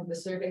time of the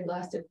survey,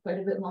 lasted quite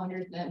a bit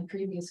longer than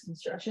previous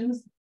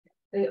constructions.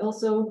 They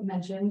also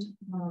mentioned,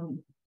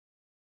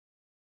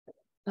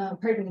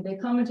 they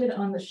commented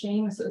on the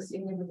shame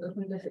associated with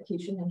open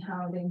defecation and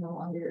how they no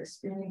longer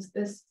experience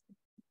this.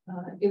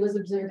 It was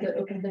observed that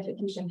open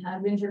defecation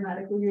had been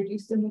dramatically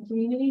reduced in the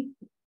community.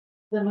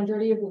 The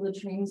majority of the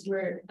latrines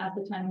were at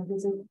the time of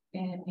visit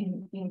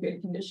in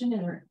good condition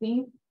and were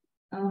clean.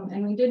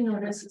 And we did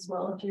notice as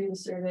well through the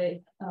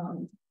survey,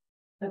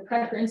 a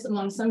preference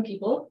among some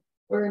people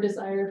or a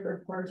desire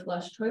for port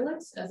flush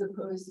toilets as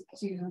opposed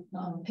to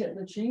pit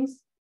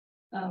latrines.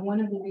 One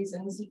of the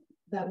reasons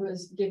that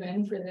was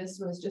given for this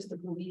was just a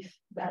belief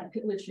that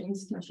pit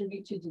latrines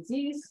contribute to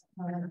disease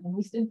and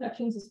yeast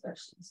infections,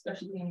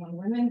 especially among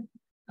women.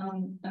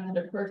 And that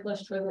a port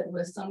flush toilet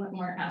was somewhat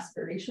more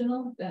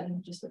aspirational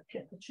than just a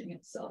pit latrine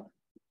itself.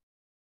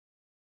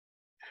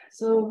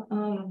 So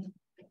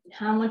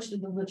how much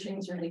did the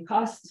latrines really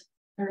cost?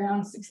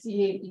 Around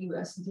 68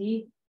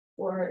 USD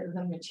for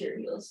the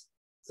materials.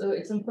 So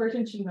it's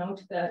important to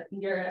note that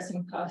ERS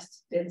and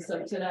cost did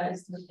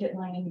subsidize the pit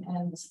lining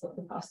and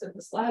the cost of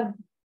the slab,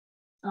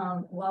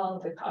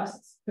 while the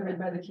costs covered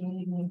by the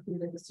community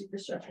included the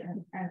superstructure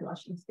and hand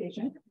washing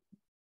station.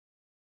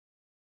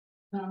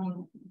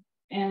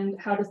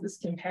 And how does this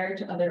compare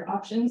to other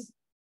options?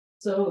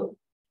 So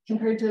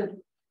compared to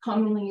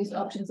commonly used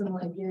options in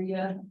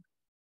Liberia,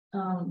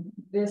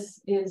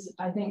 this is,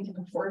 I think,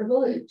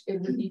 affordable.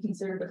 It would be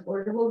considered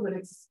affordable, but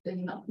it's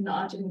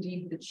not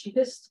indeed the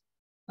cheapest.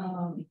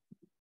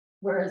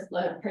 Whereas,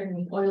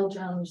 oil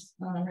drums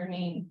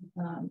remain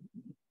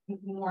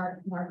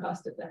more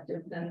cost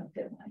effective than the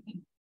pit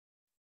lining.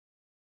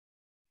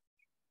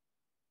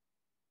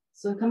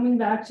 So coming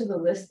back to the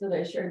list that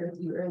I shared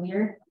with you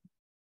earlier,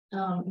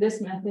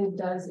 this method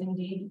does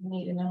indeed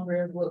meet a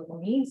number of local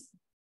needs.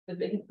 The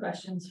big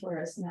questions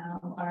for us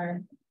now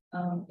are,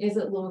 is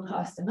it low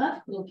cost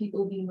enough? Will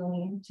people be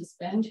willing to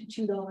spend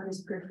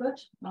 $2 per foot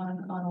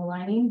on a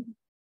lining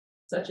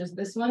such as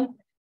this one?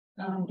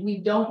 We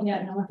don't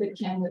yet know if it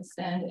can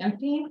withstand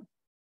emptying.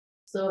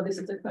 So this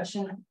is a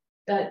question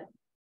that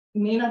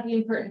may not be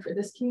important for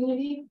this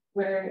community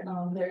where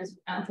there's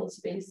ample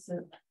space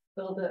to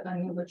build a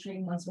new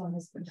latrine once one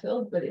has been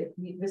filled, but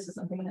this is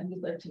something that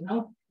we'd like to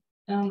know.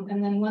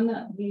 And then one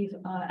that we've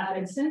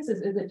added since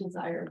is it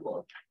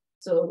desirable?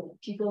 So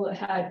people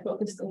had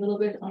focused a little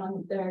bit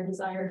on their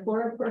desire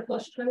for a port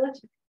flush toilet.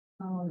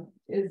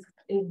 Is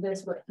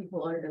this what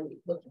people are really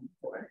looking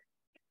for?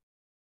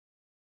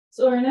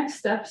 So our next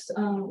steps,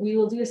 we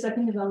will do a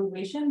second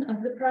evaluation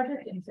of the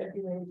project in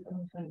February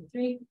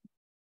 2023.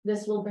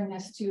 This will bring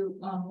us to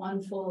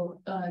one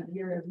full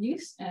year of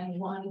use and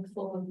one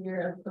full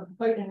year of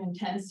quite an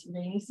intense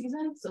rainy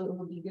season. So it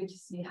will be good to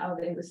see how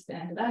they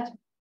withstand that.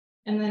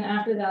 And then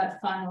after that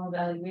final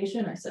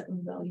evaluation, our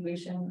second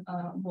evaluation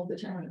will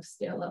determine if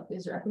scale up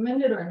is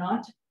recommended or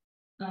not.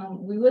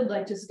 We would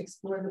like to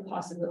explore the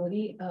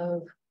possibility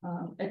of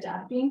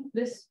adapting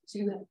this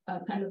to a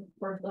kind of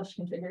port flush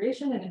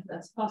configuration, and if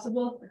that's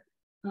possible.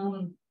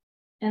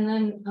 And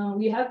then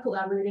we have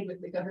collaborated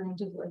with the government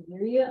of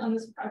Liberia on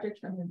this project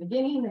from the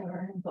beginning. They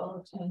were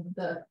involved in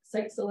the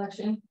site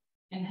selection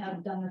and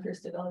have done the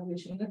first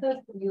evaluation with us.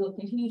 We will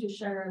continue to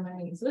share our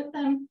learnings with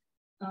them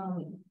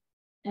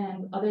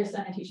and other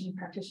sanitation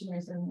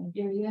practitioners in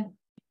Liberia.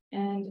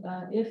 And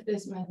if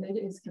this method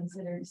is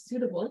considered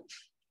suitable,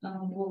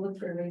 we'll look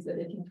for ways that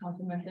it can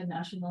complement the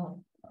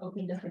national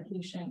open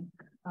defecation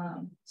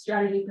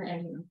strategy for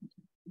any.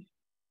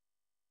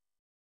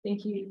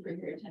 Thank you for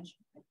your attention.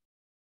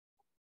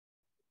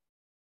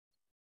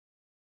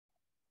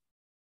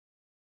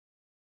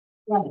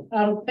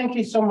 Well, thank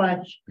you so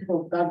much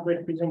for that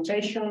great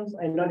presentations.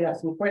 I know there are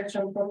some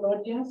questions from the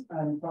audience,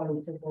 and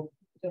probably take on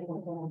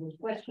some of those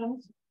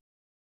questions.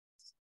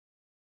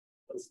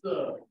 What's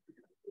the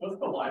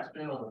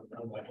lifespan on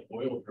like an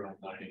oil drum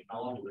lining?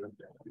 How long does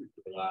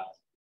it last?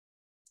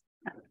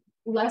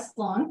 Less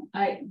long.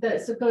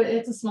 So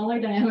it's a smaller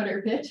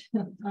diameter pit.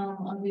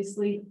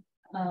 Obviously,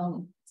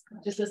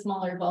 just a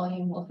smaller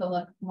volume will fill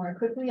up more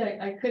quickly.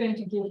 I couldn't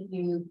give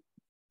you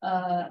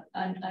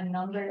a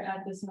number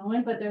at this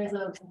moment, but there's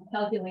a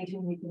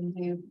calculation we can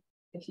do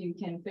if you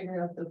can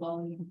figure out the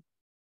volume.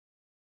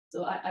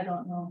 So I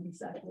don't know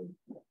exactly.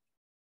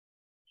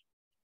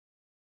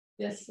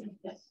 Yes.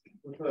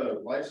 With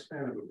a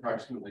lifespan of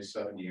approximately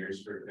 7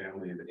 years for a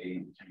family of 8,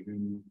 do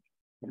you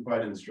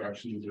provide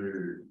instructions,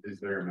 or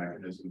is there a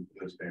mechanism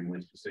for those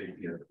families to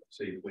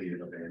safely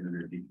abandon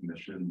or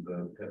decommission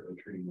the pit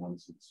latrine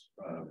once it's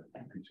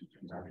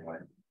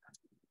life?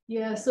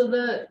 Yeah, so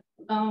the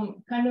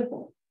kind of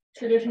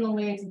traditional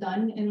way it's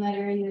done in that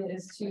area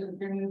is to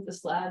remove the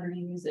slab,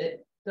 reuse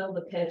it, fill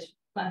the pit,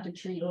 plant a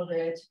tree over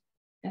it,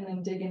 and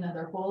then dig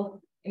another hole.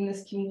 In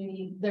this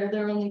community, there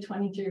are only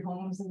 23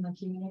 homes in the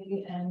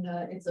community, and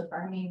it's a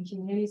farming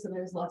community, so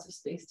there's lots of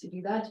space to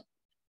do that.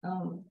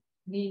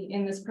 We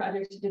in this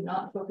project did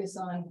not focus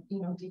on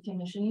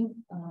decommissioning,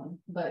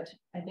 but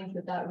I think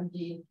that would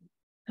be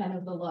kind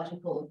of the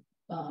logical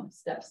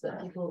steps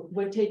that people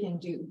would take and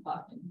do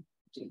often.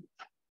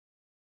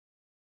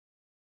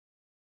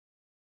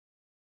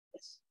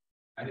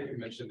 I think you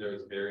mentioned there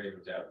was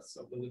varying depths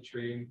of the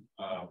latrine.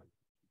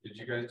 Did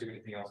you guys do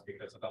anything else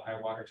because of the high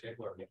water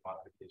table, or make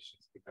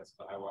modifications because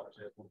of the high water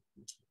table?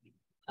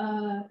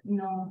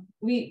 No,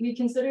 we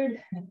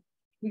considered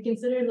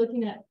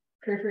looking at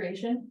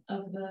perforation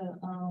of the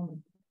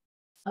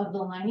of the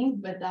lining,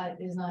 but that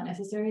is not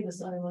necessary. The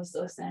soil is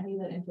so sandy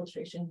that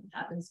infiltration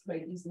happens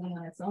quite easily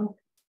on its own.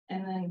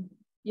 And then,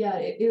 yeah,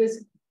 it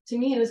was, to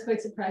me, it was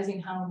quite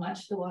surprising how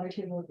much the water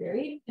table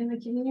varied in the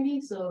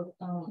community. So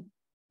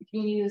the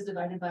community was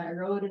divided by a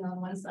road, and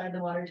on one side,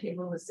 the water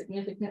table was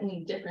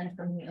significantly different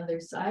from the other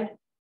side.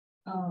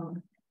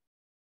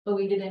 But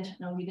we didn't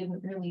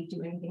really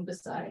do anything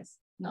besides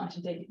not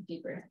to dig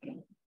deeper.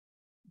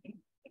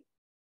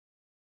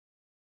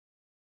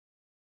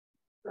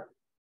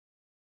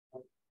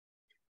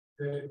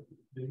 The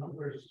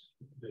numbers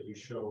that you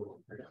show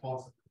are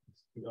cost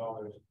 $2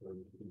 per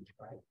each,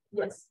 right?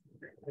 Yes.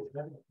 Does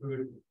that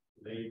include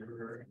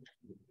labor,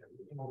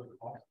 all the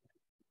cost?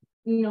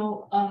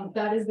 No,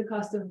 that is the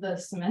cost of the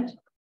cement.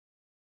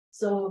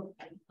 So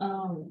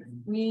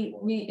we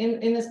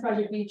in this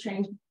project we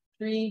trained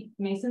 3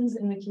 masons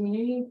in the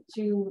community,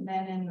 2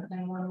 men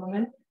and 1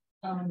 woman.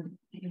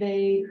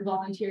 They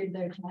volunteered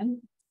their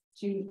time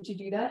to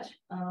do that.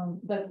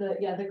 But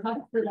the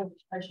costs for that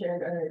are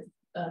shared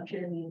are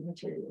purely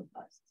material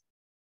costs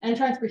and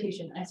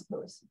transportation, I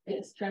suppose.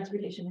 It's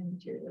transportation and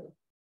material.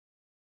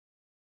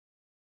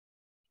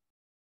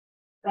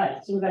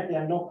 Right, seems like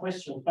there are no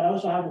questions, but I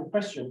also have a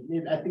question.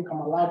 I think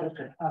I'm allowed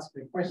to ask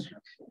the question.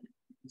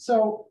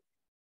 So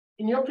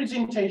in your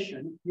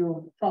presentation,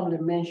 you probably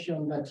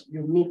mentioned that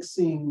you're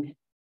mixing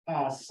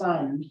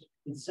sand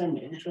with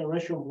cement to a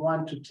ratio of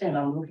 1 to 10.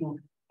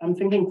 I'm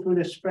thinking through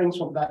the strengths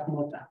of that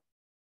mortar.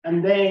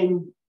 And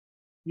then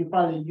you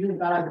probably use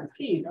that as a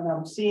feed, and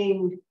I'm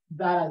seeing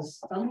that as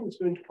something that's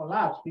going to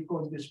collapse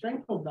because the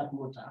strength of that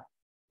mortar,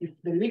 if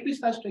the liquid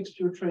starts to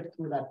exfiltrate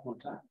through that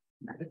mortar,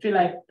 I feel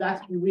like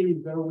that's really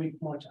very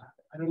weak mortar.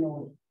 I don't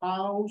know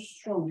how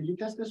strong. Did you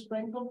test the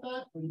strength of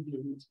that, or you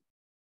didn't?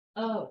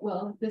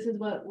 Well, this is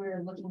what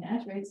we're looking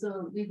at, right?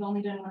 So we've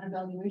only done 1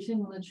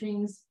 evaluation.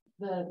 Latrines,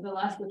 the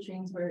last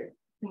latrines were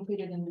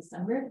completed in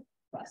December.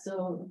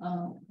 So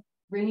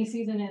rainy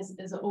season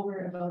is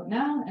over about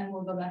now, and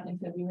we'll go back in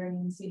February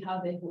and see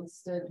how they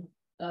withstood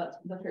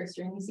the first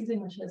rainy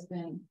season, which has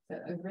been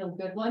a real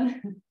good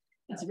one.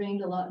 It's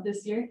rained a lot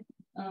this year.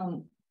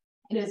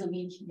 It is a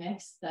weak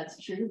mix, that's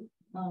true.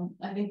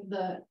 I think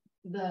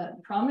the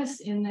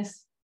promise in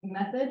this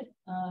method,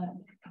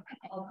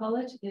 I'll call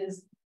it,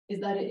 is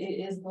that it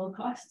is low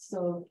cost.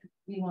 So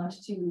we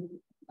want to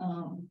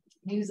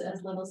use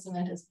as little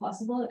cement as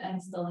possible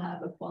and still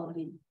have a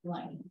quality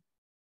lining.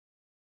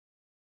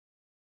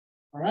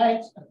 All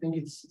right, I think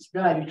it's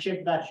better you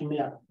check that. You may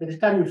have, by the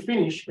time you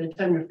finish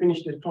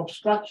the top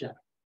structure,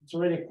 it's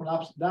already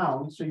collapsed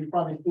down. So you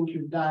probably think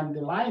you've done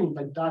the lining,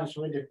 but down is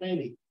already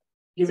failing.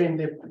 Given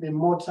the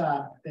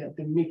mortar, the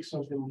mix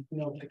of the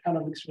the kind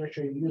of mix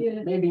ratio you use,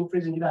 maybe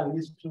increasing it at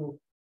least to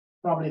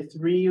probably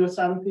 3 or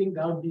something,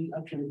 that would be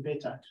actually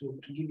better to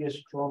give you a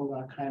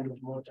stronger kind of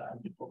mortar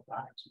before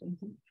that.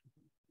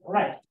 All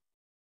right,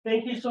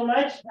 thank you so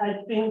much.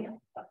 I think.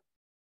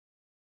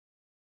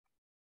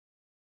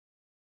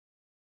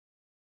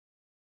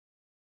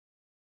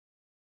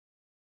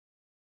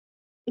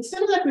 It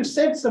seems like we've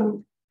saved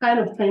some kind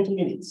of 20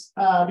 minutes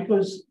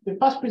because the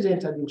first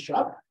presenter didn't show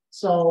up.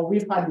 So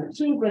we've had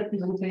 2 great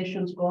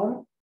presentations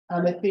on,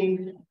 and I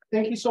think,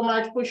 thank you so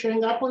much for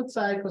showing up on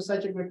site for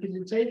such a great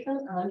presentation.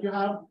 And you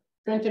have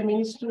 20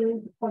 minutes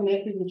to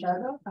connect with each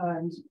other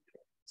and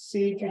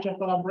see future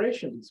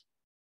collaborations.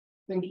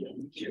 Thank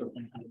you.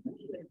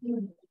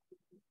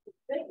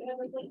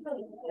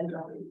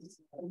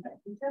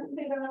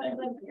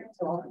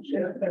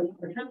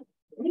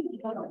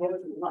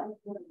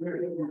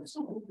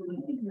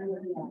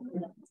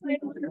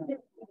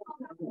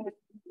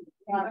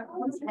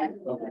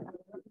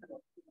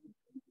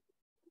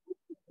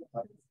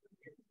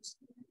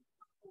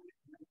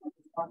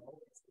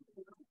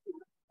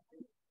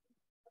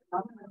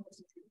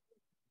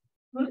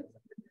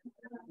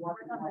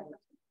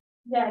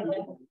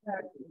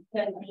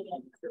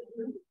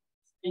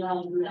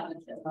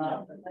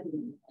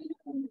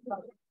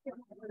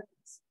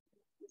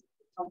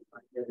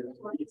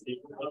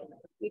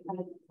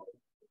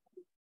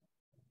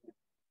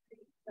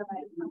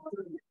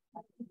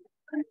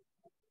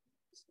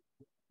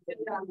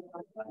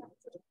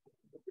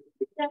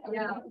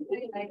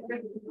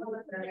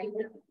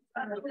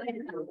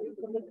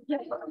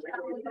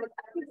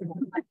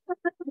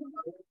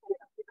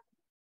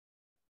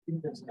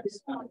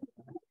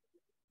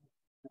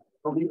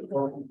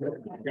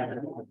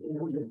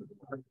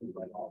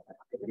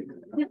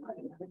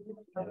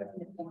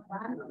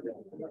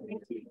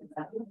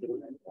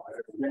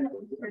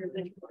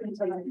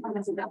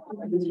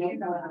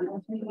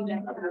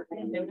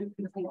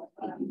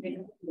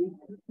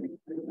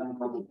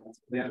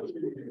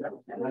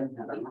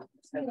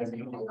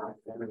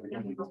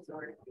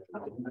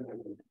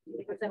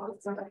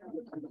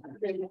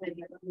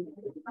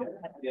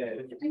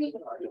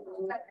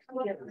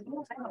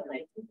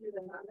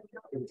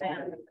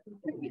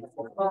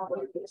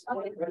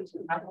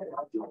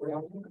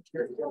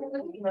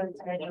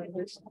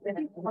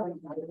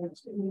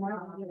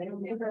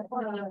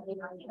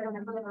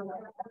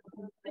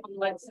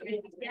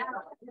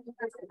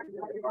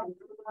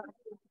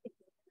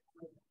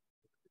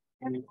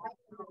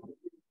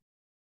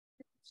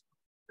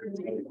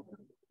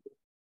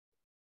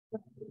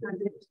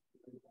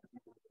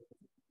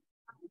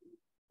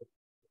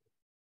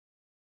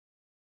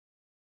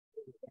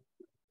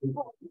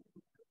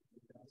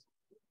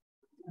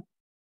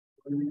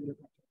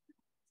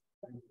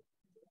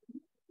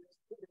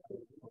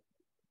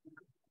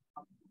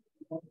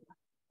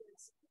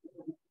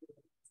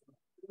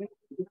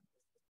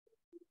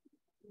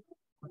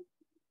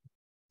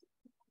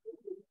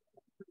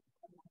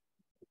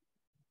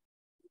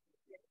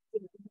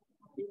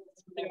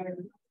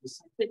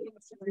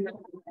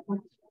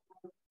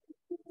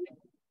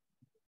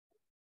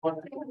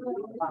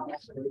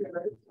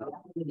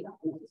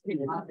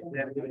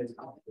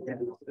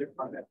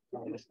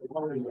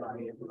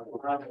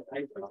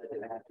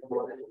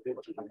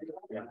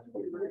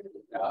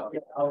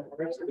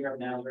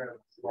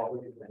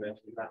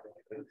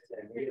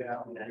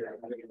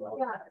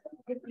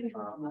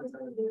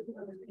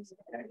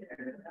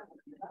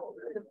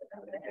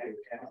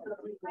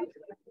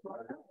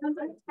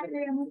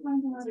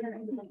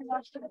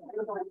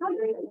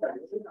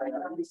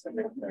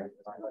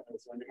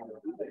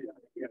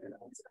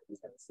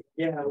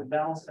 Yeah, we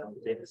balance out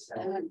the data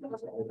set.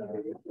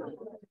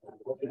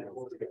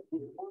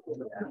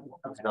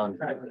 It's done.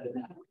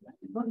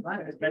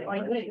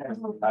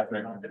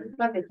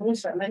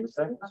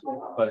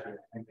 Pleasure.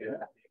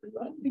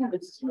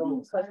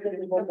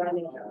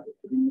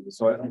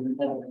 So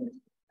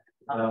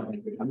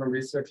I'm a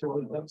researcher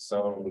with them,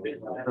 so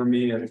for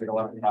me, it's like a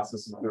lot of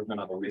process improvement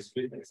on the waste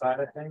treatment side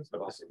of things,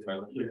 but also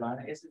toilet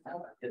design.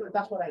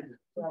 That's what I do.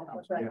 So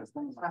that's why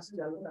I asked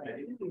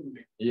you.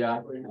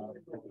 Yeah.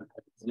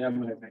 Yeah, I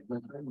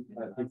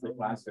think the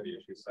class study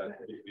issue said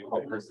the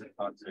whole person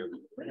talked to.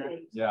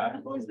 Yeah.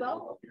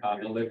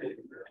 Olivia.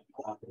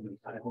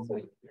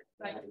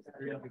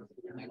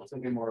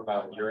 Something more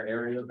about your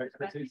area of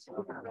expertise.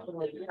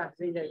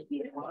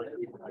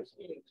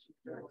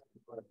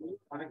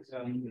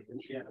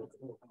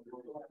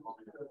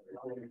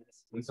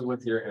 And so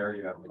what's your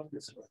area of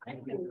expertise?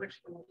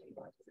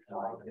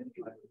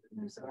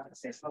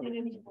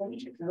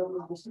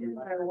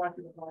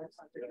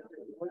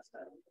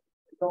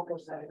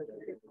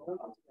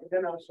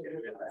 Then also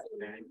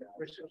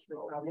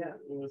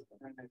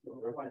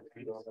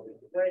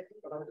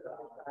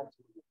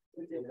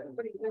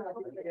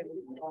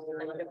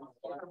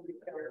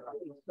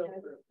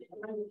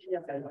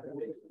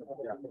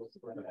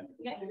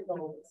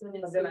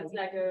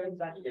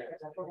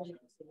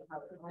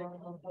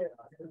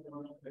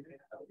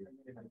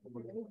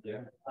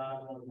Yeah.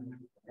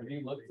 Have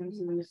you looked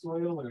into the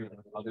soil or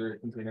other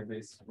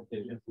container-based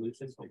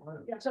solutions?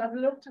 yeah, so I've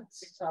looked at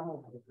some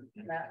of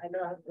them. I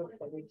know I've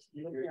looked at which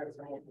looking at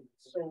some of them.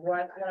 So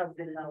what I've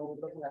been now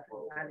looking at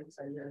organics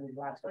and then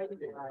glass.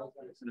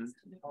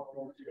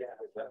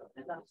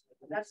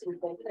 That's the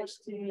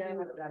composting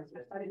and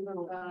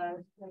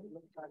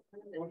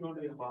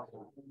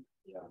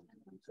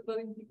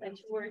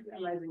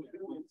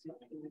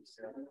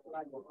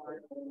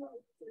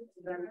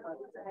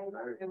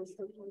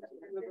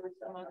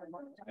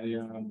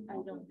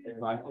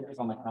I focus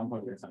on the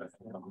compost side.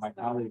 My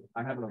colleague,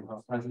 I have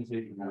a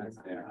presentation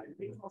Wednesday.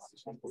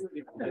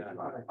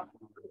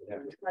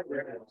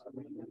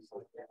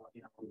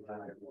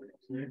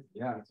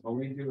 Yeah, so what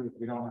we do is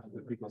we don't have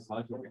the people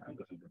sludge.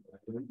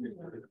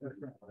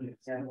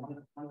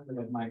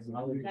 My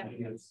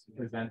colleague is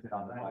presented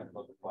on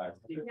the flag.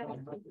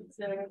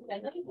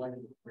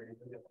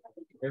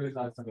 It was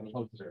on some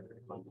poster.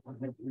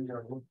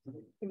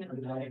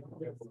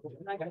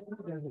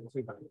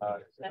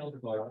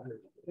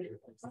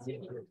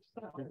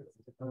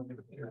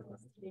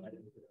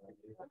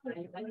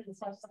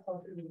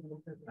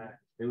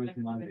 It was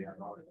Monday.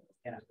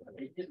 Yeah.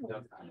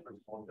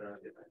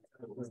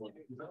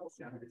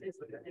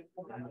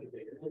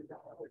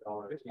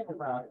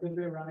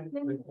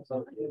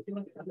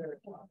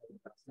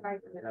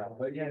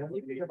 But yeah, when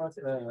you think about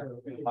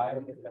the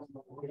bio,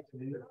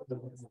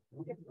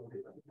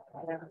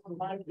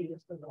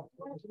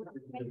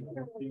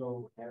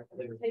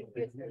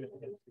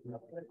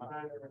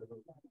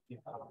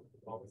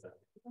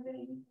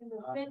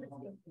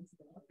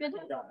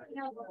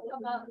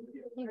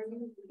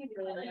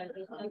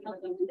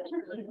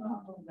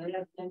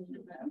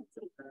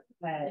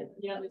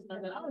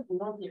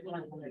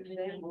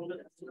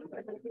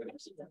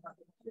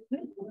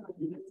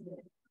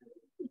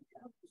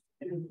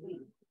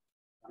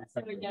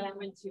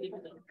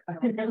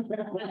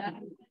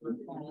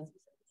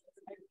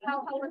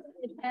 How was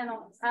the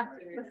panel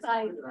after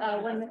besides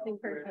one missing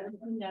person?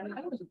 Yeah,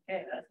 I was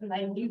okay.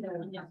 I knew there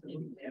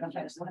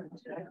was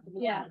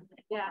yeah,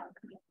 yeah.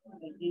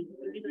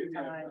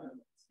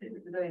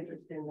 Very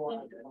interesting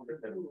one.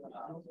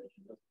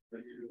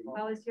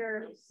 How was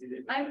your?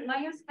 My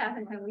name's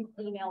Catherine, and we've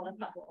emailed a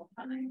couple of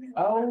times.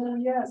 oh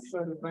yes, so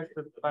it's nice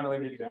to finally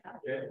meet you.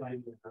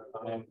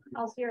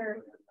 How's your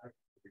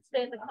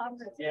stay at the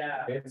conference.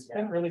 Yeah. It's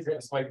been really good.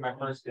 It's like my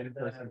first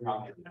in-person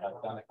conference.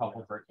 I've done a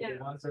couple virtual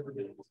ones over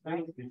the years.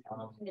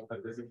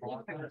 But this is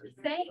one.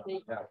 Same.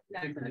 Yeah.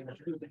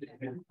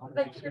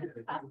 Like, for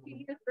the past few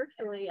years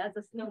virtually as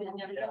a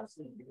student. I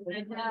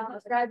now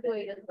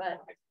graduated,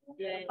 but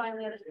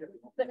finally had a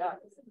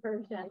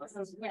version.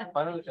 Yeah.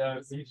 Finally,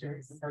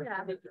 features.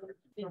 Yeah. It's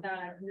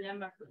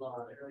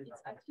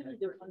actually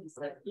the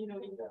concept, you know,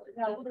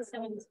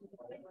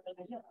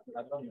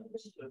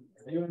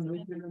 You and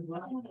me as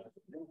well?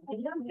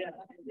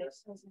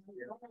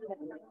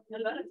 a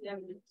lot of them.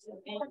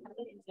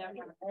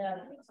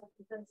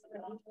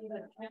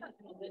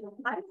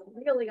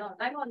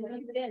 I'm on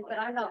LinkedIn, but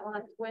I'm not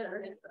on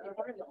Twitter.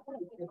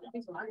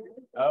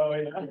 Oh,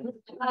 yeah.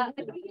 I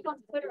think on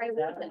Twitter, I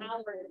live an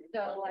hour,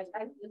 so like,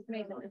 I just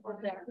made the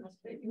difference there,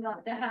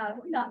 not to have,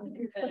 not to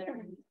do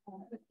Twitter.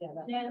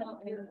 Yeah,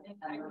 You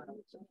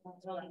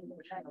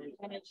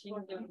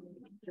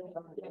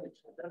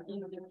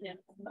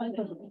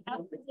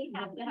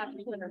have to have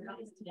Twitter.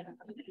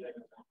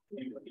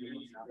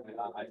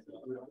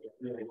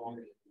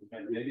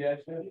 Maybe I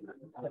should.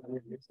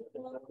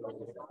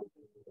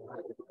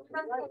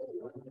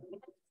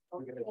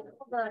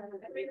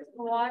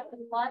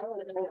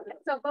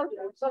 So both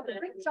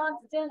Rick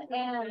Johnston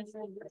and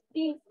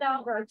Steve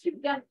Stauber are two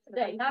guests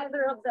today.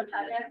 Neither of them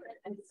have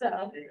everything,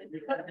 so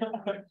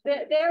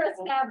they're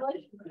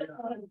established.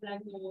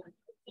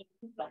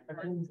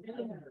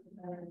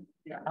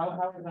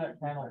 How is that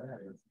panel?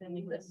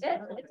 It's good.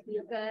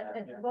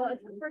 Well,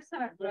 it's the first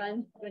time I've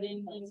run, but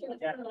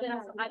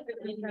I've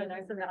been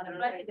nervous about it,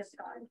 but I think it's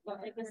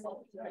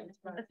fine.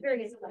 It's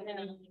very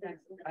exciting.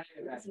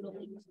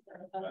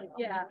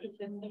 Yeah.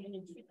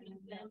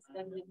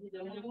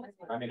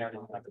 I mean,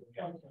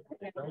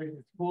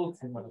 it's cool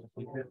too much.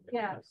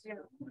 Yeah.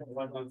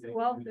 Well,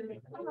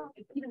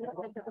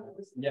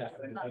 Yeah.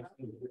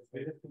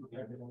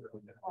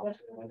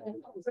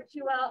 wish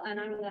you well, and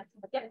I'm gonna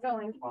get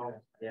going.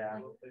 Yeah. Yeah.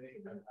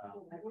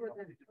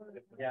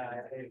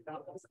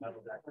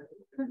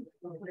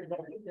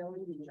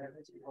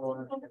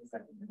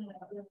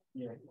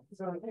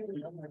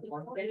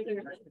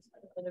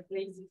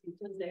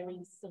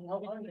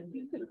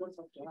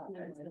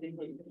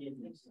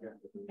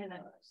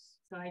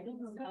 So I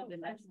didn't know the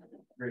next one.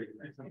 Great.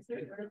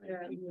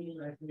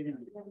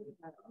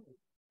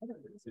 Good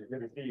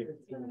to see you.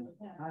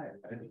 Hi.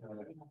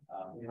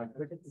 My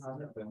quick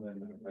comment and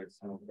then like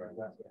some of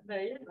that.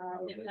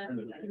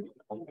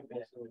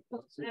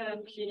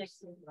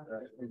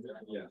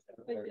 Yeah.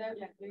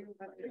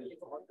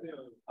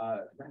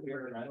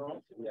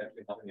 Yeah,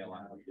 it helped me a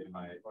lot in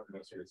my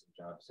most recent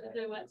job. So.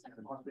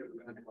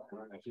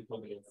 She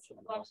told me and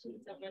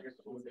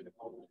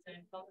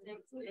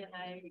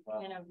I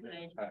kind of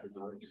like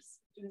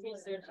do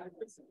research on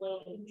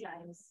principle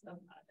times of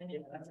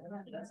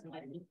that's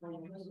my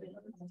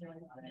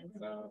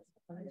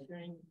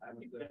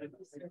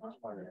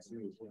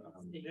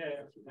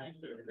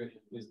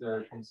is there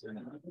a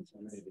concern?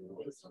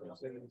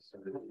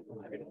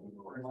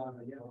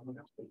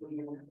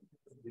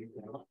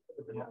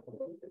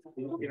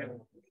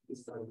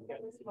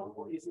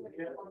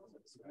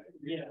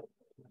 Yeah.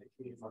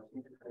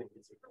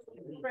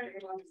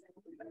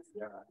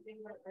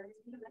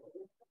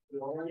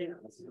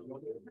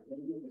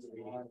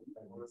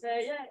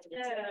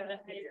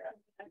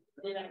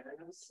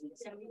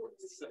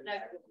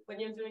 Like when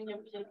you're doing your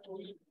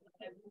PhD,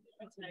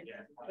 it's like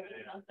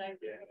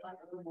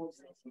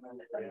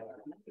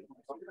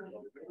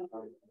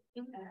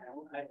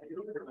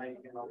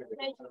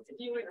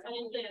you were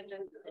telling me that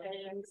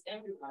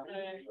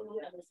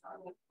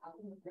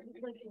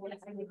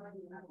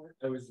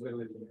It was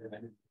literally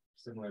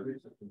similar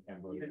research in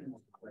Cambodia.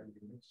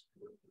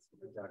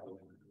 Exactly.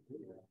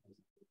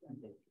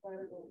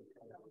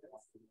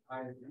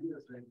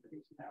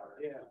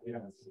 Yeah.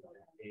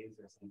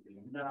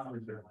 No,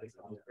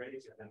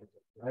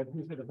 I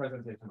appreciate the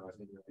presentation. I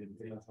think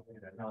it's something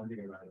that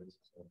challenging around this.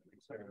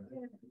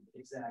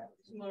 Exactly.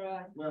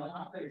 tomorrow.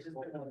 Well,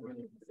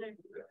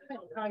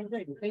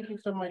 Thank you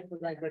so much for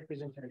that great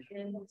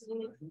presentation.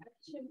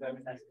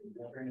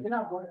 You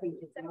know, one thing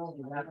to know,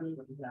 the lab,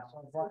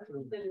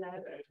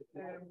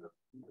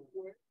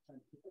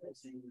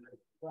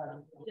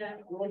 Yeah.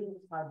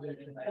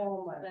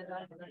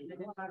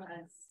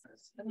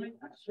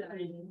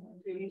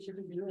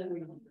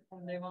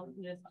 They want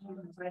just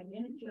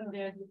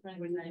their different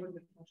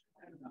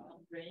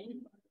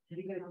brain.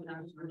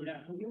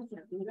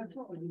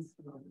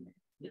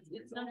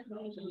 It's not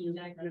really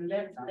like the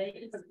left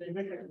base, yeah.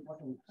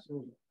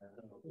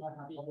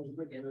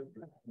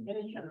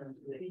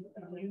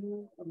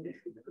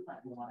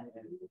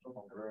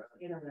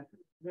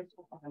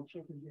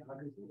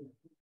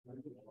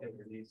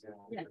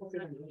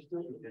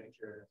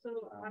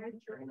 So I'm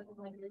sure that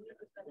like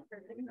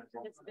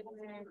it's been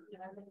there.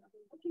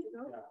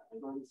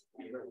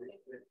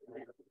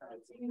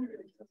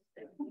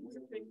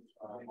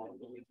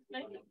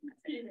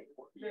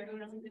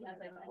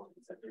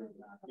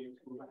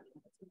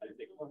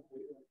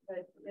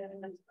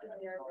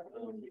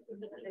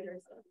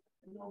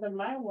 the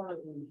my one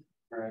is.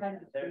 Right.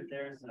 There's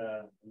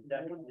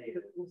definitely.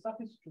 The stuff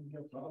is to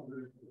your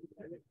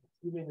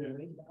even the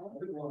link down.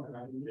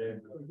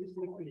 This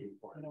liquid, you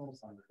know,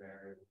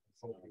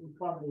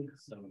 probably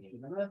some.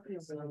 Another thing.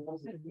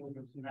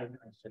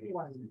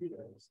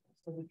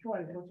 So the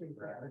choice is also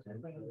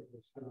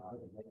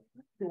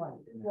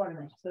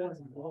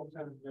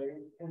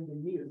and the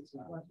news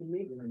what to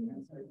make.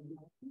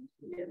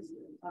 Yes.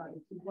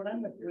 It's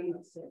important that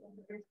really said.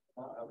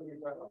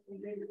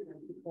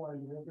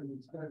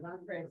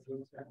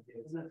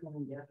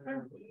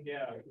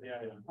 Yeah.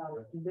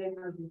 Then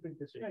as you pick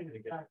the strength,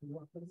 but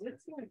let's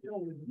see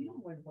what we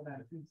didn't went for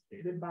that.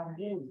 The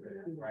bamboo.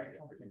 Right.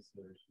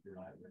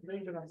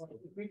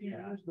 We can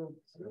use those.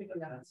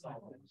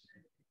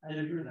 I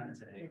didn't do that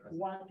today.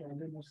 Water and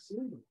then you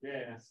see.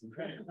 Yes.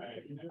 Yeah,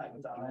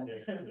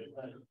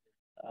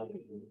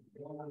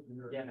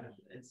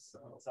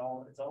 it's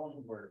all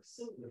in the works.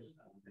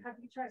 Have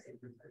you tried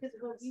it? Because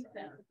what we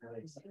found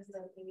is that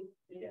they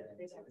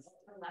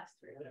last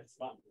year. That's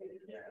fun.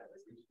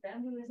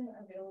 Bamboo isn't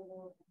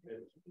available.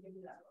 Give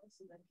you that one,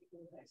 so then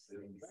people.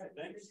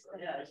 Thanks.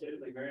 Yeah,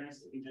 absolutely. Very nice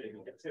to meet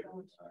you.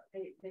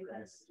 They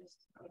guys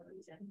just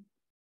reason.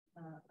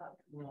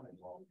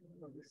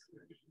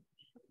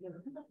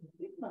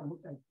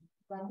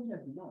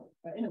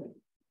 But anyway,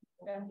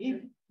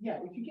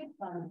 if you get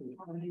bamboo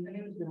and you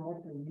use the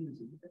water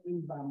using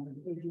in bamboo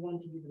because you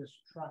want to give it a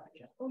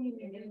structure. Oh, you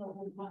mean in the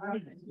whole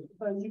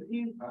So you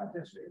give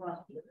the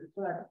structure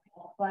so that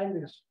find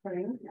the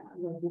spring,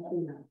 you're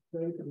getting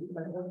very good,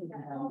 but also the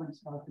bamboo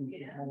starting to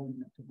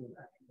do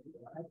that.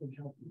 I can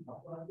help you.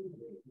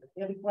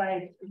 It's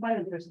quite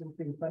interesting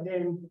thing, but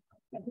then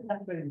I think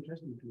that's very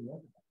interesting to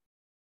you.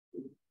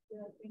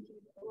 Yeah, thank you.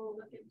 We'll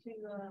look into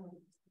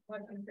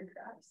watching for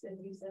cracks, and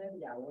you said,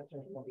 Yeah,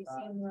 watching for we've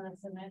cracks. seen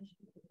cement.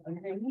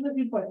 Okay, other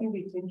people, I think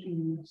they tend to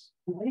use,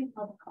 do they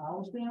have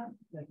cows there?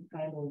 Like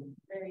kind of.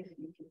 Very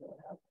few people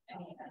have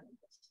any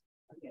animals.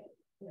 Okay.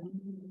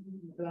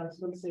 But I was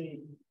going to say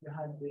you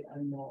had the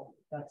animal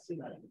that's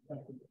similar,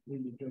 that could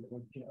really good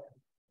work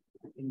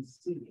in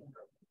Syria.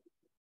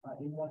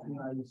 In what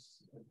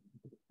lies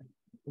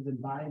is a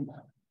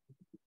binder.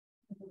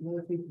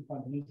 Another thing for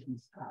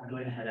populations. I'm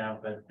going to head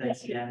out, but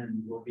thanks again,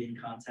 and we'll be in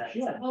contact.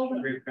 Sure.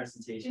 Great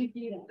presentation. Thank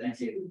you. Thank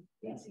you.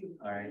 Thank you.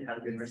 All right, have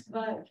a good rest of the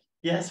Bye. day.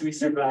 Yes, we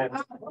survived.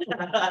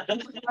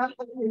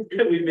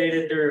 We made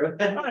it through.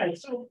 All right,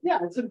 so yeah,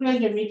 it's a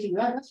pleasure meeting.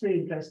 That's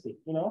really interesting,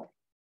 you know.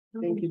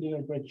 Thank you, doing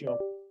a great job.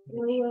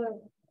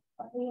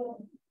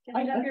 Can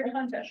I have your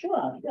contact?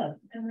 Sure, yeah.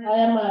 And then,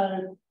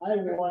 I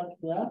want,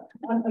 yeah.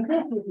 I'm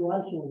definitely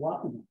want to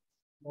walk with you.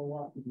 Or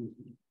walk with you.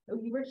 oh,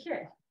 you were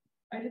here.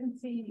 I didn't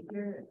see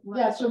your.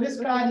 Yeah, so this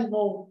card is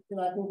no, you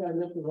know, I think I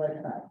left the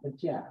right card, but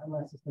yeah, I'm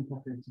assistant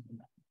professor.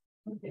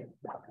 Okay.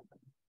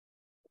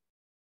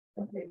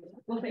 Okay,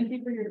 well, thank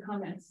you for your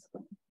comments.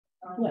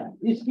 Yeah,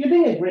 you're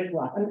doing a great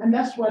work, and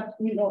that's what,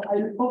 you know,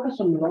 I focus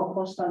on low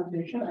cost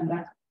sanitation, and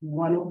that's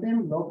one of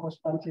them, low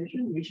cost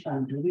sanitation, which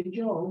can do the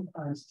job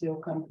and still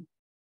come.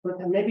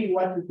 But maybe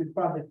what we could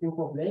probably think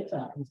of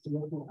later is to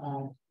looking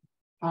at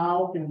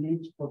how can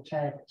we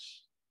protect,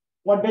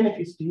 what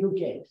benefits do you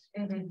get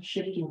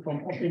shifting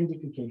from open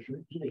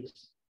defecation to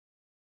this?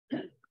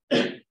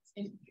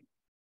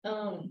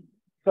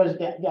 Because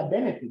there are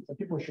benefits that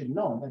people should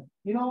know that,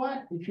 you know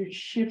what, if you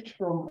shift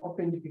from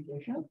open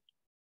defecation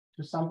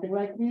to something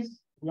like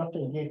this, you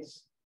often get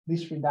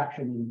this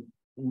reduction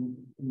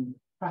in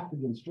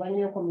pathogens running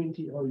your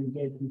community, or you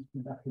get this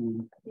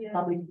reduction in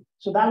public.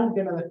 So that would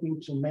be another thing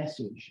to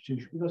message to,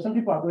 because some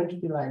people are going to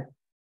be like,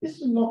 this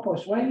is low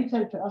cost, why are you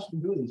telling us to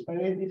do this? But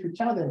if you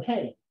tell them,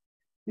 hey,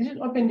 this is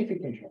open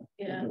defecation.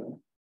 Yeah.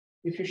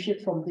 If you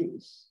shift from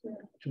this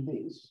to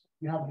this,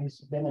 you have these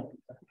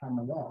benefits that come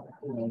along.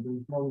 You know,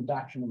 there's more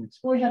reduction in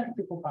exposure to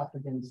people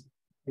pathogens.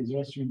 There's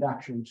less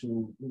reduction to,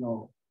 you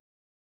know,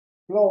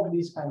 flow of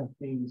these kind of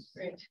things.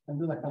 Right.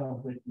 And those are kind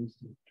of great things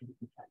to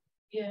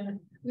Yeah,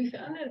 we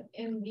found that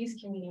in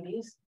these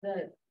communities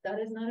that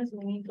is not as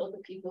meaningful to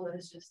people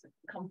as just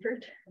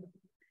comfort.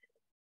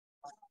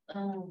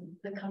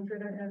 The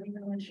comfort of having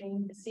a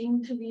machine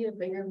seemed to be a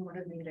bigger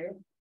motivator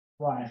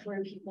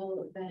for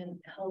people than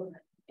health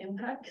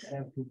impacts.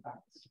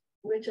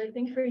 Which I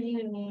think for you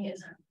and me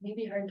is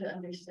maybe hard to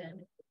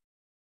understand.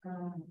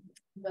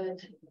 But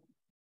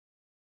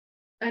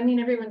I mean,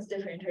 everyone's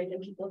different, right?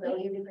 And people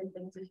value different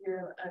things. If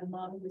you're a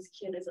mom whose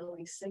kid is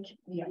always sick,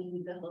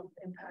 maybe the health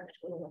impact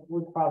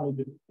would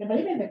probably be. Yeah, but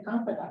even the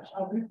comfort,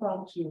 I'll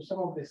refer to some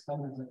of the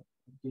standards that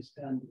just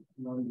done,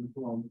 you know,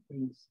 from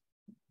things,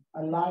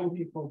 allowing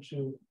people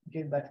to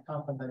get that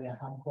comfort that they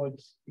have got,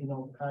 you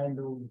know, kind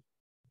of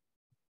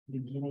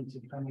beginning to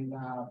coming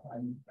up,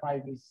 and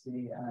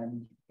privacy,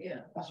 and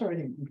that's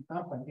already good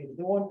comfort. They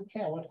won't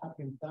care what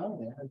happens down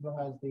there as long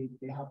as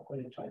they have got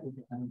a choice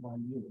they can go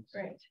and use.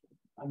 Right.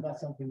 And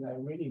that's something that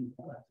really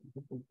important.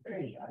 People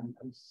pay, and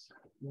it's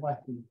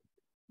what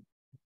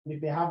if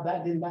they have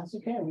that, then that's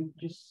okay. We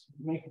just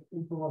make it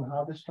simple on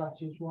how the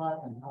structures work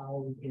and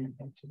how we can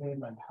get to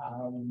them and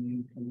how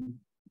you can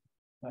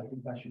So I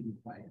think that should be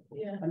fine.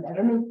 Yeah. And I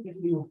don't know if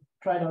you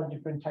tried out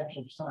different types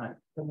of sand.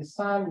 So the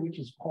sand which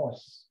is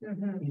coarse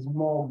is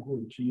more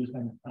good to use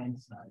than the fine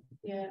sand.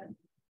 Yeah.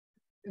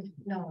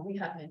 No, we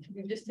haven't.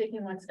 We've just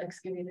taken what's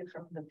excavated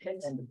from the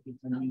pits And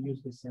we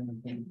use the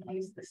same thing. and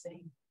used the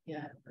same.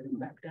 Yeah, put it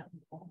back down,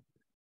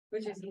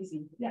 which is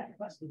easy, Yeah,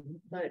 that's easy.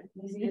 but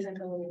easy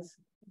isn't always.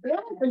 Yeah,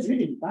 that's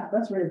really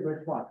that's very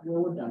great part.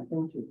 Well done.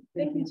 Thank you.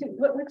 Thank you too.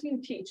 What do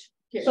you teach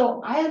here?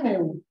 So I am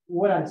a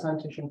water and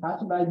sanitation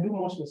pastor, but I do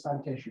mostly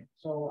sanitation.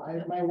 So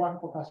my work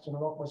focuses on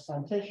local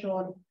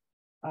sanitation.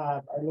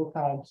 I look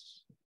at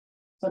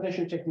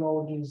sanitation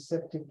technologies,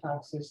 septic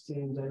tank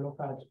systems. I look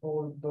at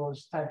all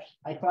those types.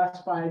 I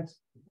classified,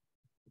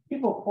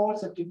 people call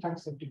septic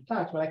tanks,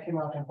 but I came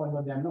out and found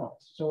that they're not.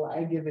 So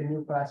I gave a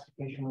new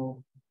classification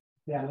of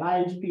their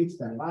lined pits,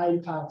 their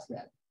lined tanks,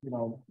 that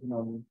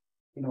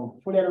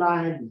fully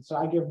lined. So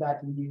I gave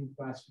that new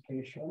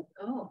classification.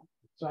 Oh,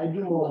 So I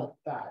do more of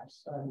that,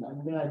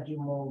 and then I do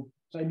more.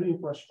 So I do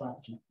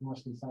infrastructure,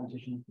 mostly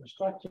sanitation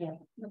infrastructure.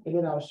 And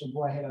then I also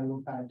go ahead and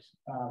look at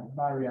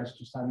barriers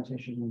to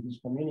sanitation in these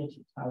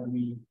communities. How do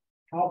we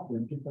help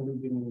them? People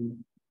living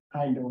in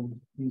kind of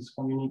these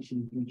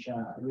communities which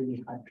are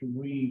really hard to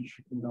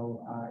reach,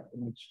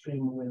 in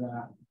extreme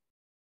weather.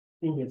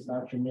 Things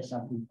that actually mess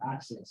up with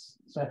access.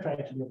 So I try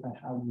to look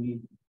at how we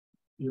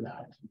do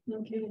that.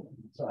 okay.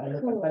 So I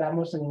look at, but I'm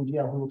also an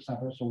engineer who looks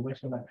at also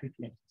wastewater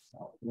treatment.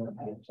 So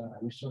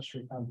resource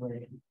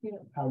recovery,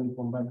 how we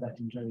combat that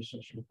into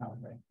resource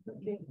recovery.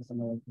 Okay. That's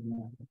another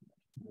thing.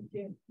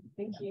 Okay,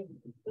 thank you.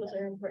 Those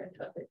are important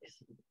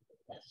topics.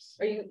 Yes.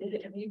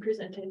 Have you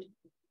presented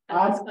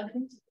at this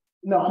conference?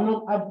 No, I'm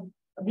not.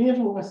 I've been here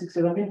for over 6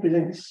 years. I've been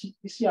presenting this year.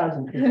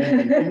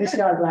 This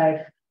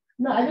year,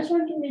 no, I just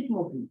want to meet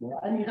more people.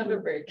 I need have to a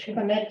break.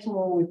 connect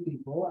more with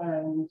people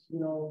and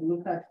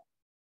look at,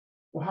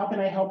 well, how can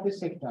I help this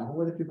sector?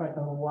 Who are the people I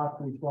can work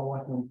with who are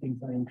working on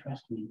things that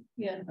interest me?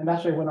 Yeah. And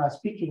that's why when I was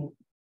speaking,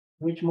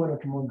 which model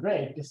to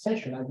moderate this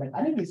session, I was like,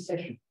 I need this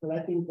session, because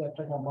I think they're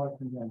talking about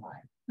things in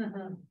mind.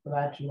 So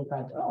I actually look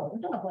at,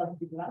 we're talking about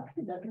people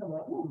actually talking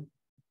about,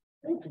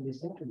 think to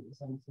this,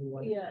 and see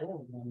what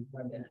and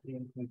what they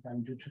think we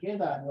can do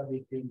together and what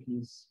they think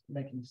is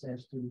making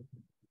sense to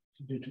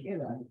do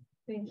together.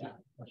 Thank you. Yeah,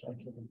 that's what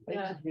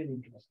it's really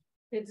interesting.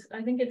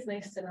 I think it's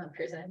nice to not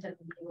present and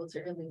be able to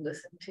really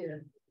listen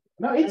to.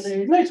 No,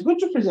 it's good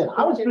to present.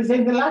 I was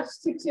presenting the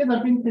last 6 years.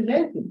 I've been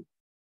presenting.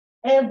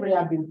 I've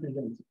been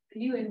presenting.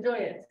 You enjoy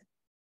it.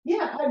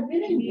 Yeah, I've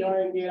been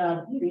enjoying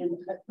it.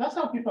 That's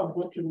how people have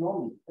got to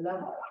know me. And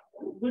I've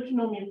got to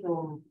know me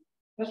from.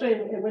 That's why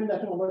when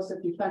that about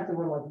septic tanks,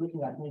 everyone was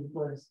looking at me,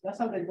 because that's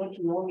how they got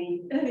to know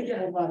me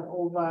over and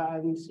over.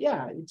 And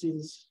yeah, it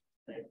is.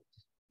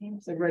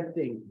 It's a great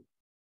thing.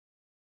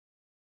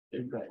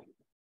 It's great.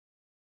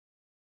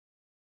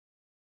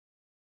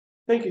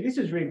 Thank you. This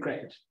is really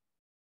great.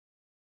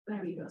 There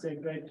we go. It's a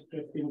great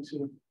thing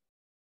to.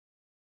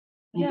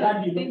 Yeah,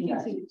 glad you're thank looking you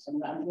at too. it.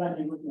 I'm glad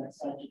you're looking at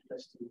such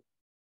interesting.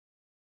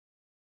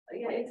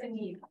 Yeah, it's a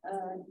need.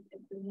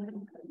 It's a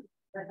need.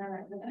 I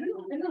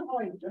don't know how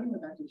I've done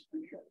with that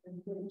institution.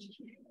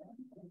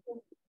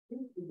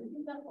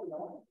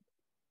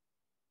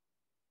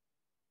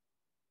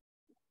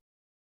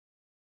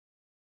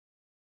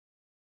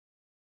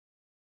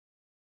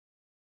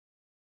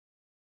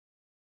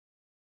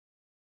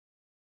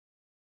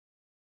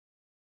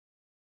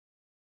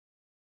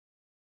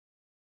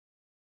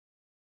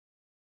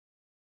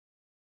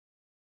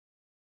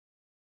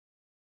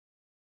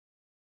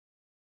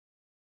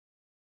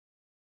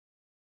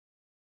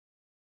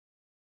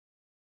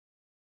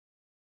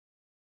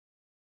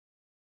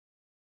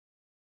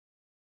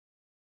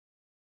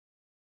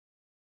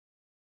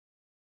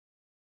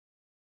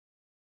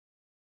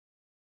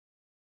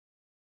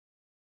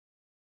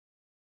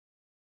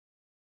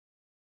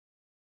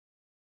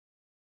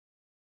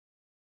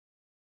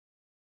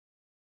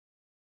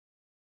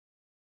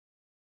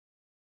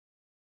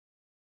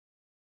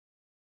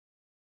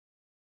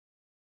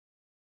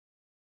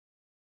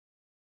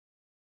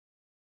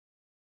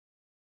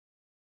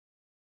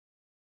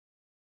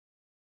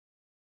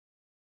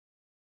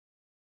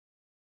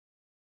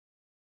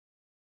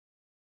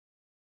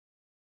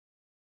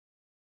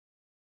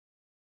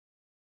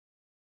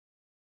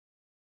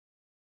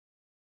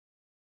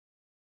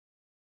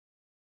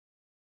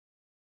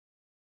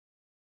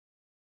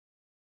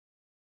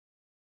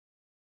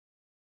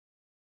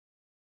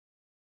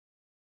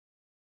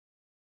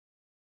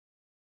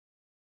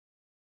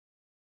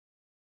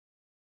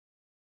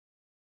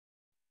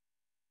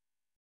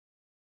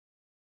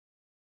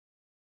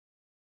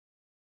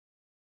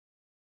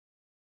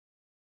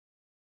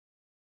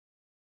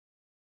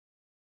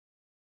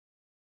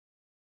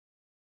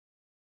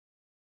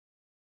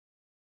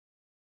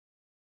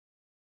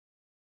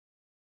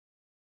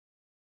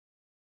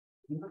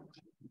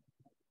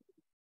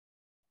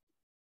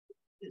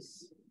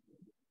 Yes.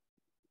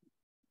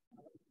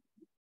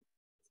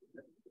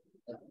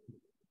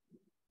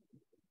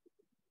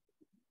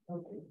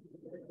 Okay.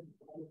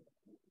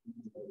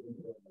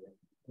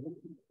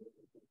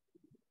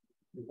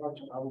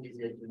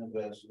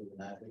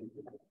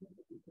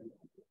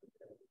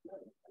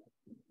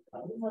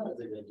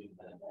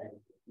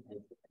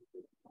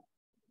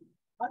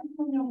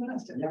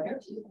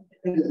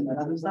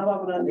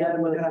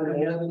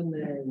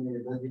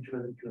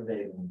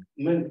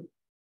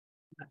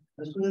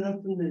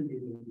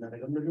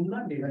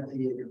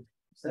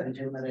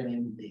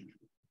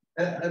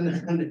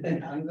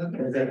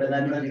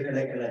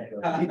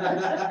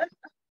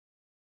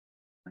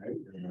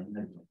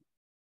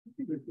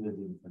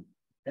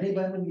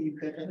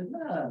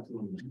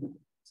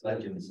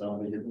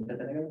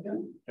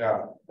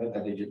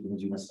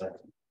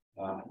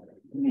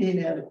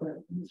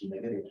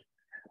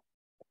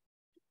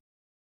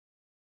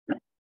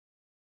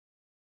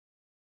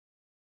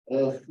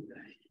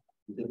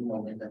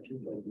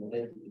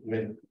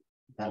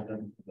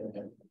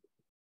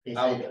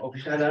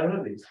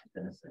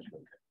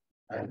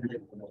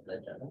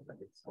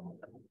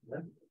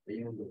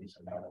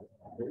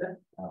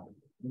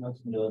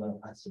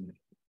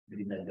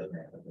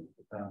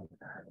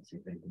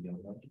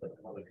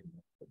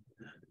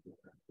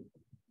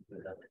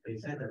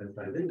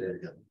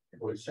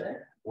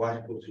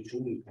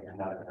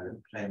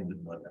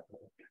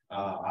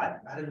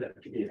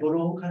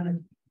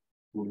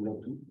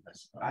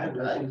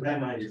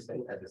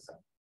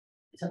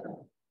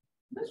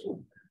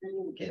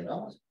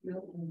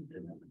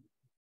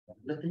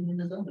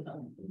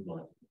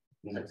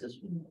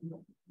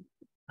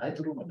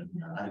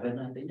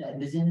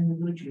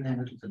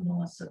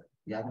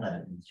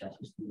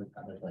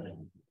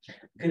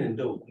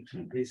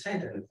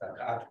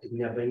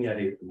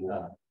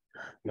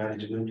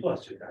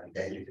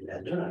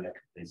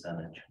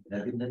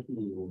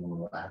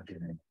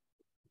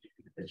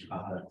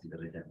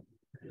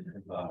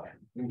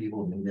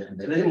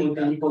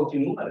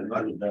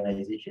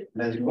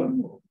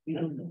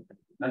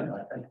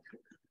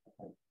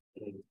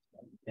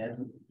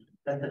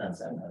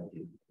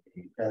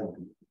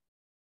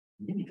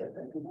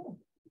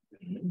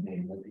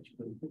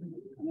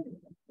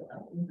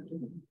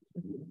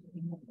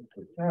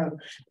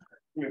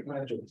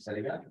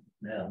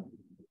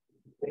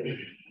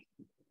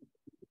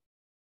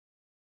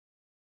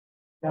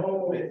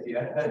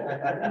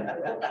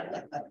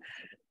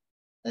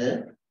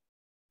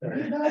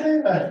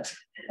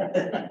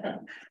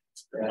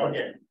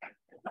 Okay.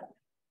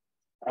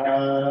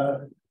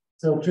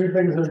 So two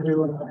things are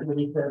due on the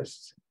committee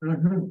first.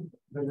 The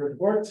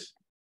report.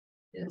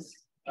 Yes.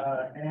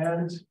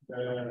 And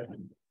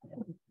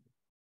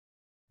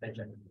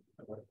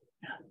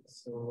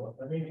so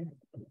I mean,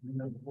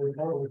 we're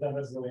part with them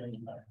as the land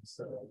time,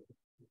 so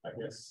I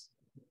guess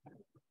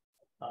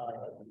the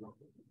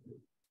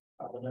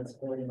next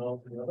point all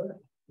together.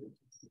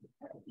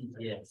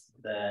 Yes,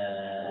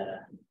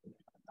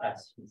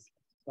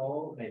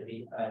 so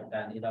maybe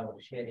Daniela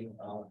was sharing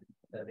on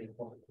the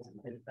report or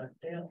the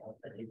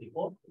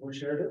report. We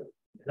shared it.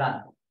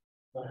 Done.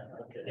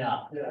 Okay.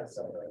 Yeah. Yeah.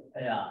 So,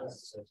 Yeah.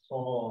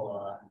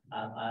 So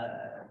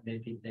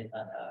maybe they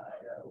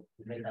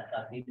make a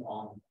topic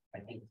on, I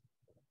think,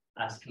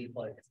 asking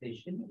for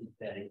extension is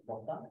very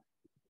important.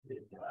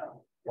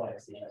 For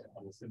extension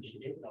on the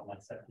solution, not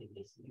accepting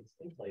this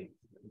like.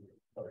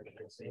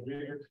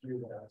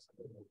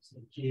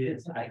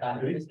 Yes, I can't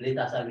do it. Let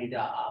us read.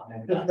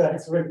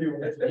 That's what you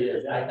want.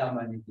 Yes, I can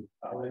manage it.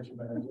 I'll let you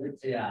manage it.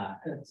 Yeah.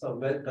 So,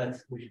 but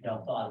we should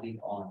also agree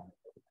on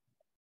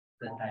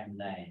the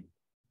timeline.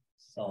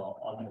 So,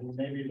 on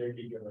Maybe they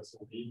can give us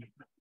a week.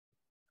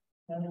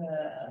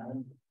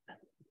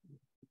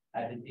 I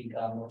think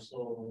I'm also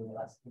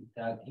asking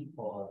Dougie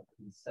for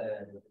this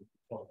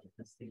for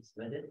statistics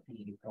with it.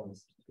 He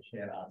promised to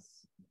share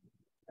us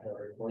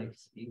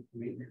next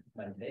week,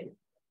 Monday.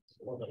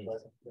 So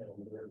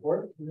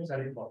Report?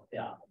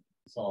 yeah.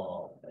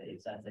 So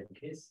if that's the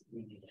case,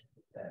 we need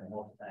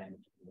more time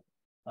to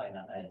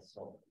finalize.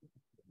 So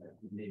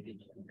maybe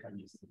we can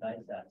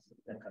utilize that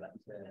the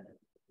current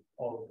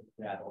or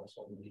we are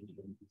also doing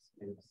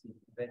this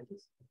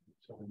events.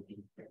 So we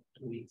need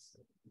 2 weeks.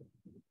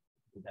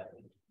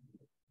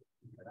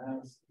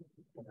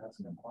 That's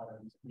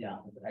important. Yeah,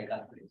 I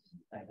got this.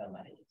 I got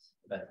manage it.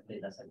 But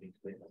data subject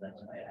with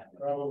that's why I have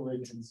probably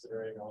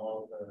considering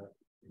all the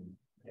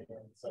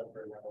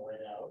separate on the way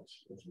out,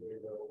 which we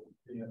will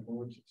be in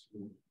mood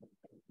to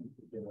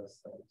give us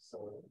that.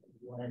 So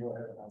you want to go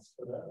ahead and ask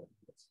for that.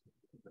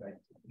 Right.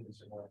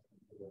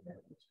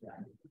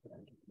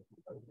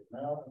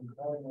 Now I'm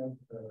calling up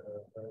the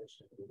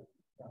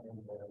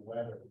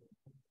weather.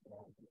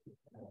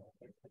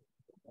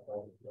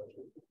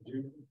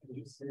 Did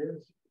you see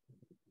it?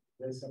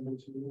 They send it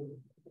to you?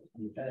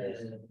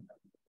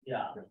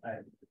 Yeah, I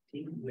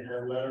think we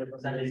have a letter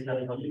from that is not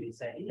the going to be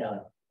said. Yeah.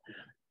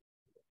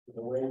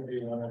 The way they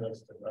wanted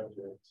us to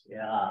budget.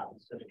 Yeah,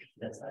 so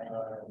that's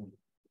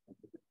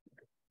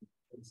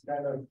it's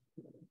kind of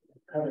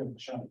cut in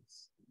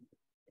chunks.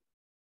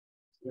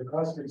 The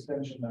cost of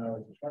extension now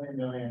is $20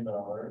 million.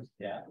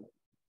 Yeah.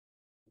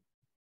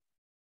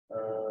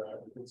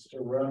 It's to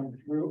run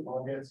through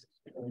August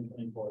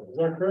 2024. Does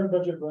our current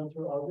budget run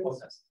through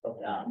August?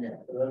 Okay. Yeah.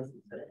 So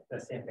The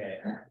same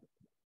period.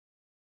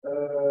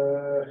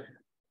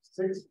 that's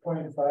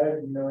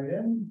 6.5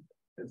 million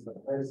is the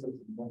price of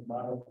the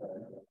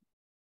modifier.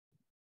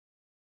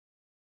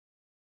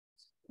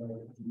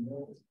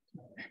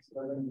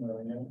 7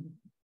 million.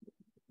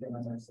 Then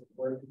I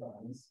support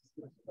funds,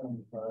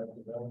 6.5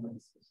 development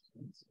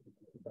assistance.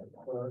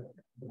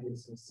 Okay,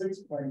 so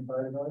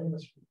 6.5 million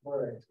is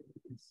for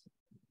activities.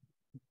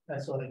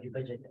 That's already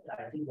budgeted.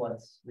 I think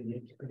once we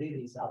need to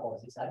do this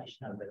about this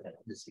additional budget,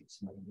 the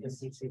 6 million, the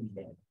 6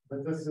 million.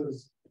 But this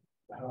is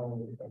how.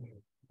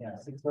 Yeah,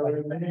 6. The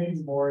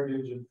remaining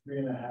mortgage of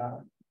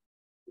 3.5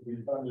 to be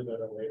funded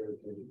at a later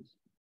date.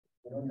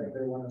 I don't think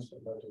they want us to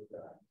budget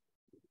that.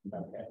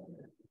 Okay.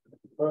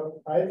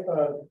 But I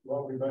thought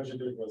what we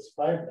budgeted was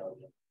 5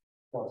 million.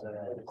 For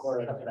the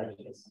core stuff like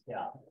this,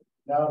 yeah.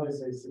 Now they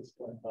say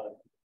 6.5.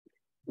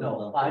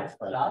 No, 5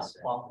 plus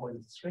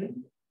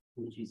 1.3,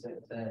 which is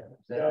the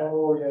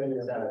Oh, yeah.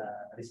 the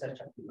research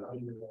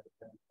activity.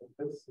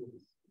 This is,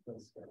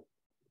 let's go.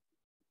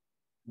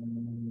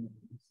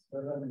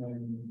 7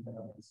 million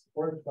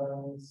support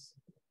funds.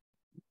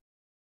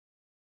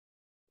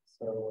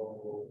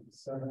 So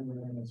 7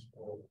 million is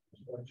for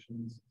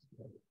instructions.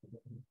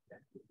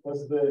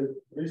 Was the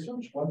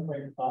research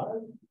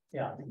 1.5?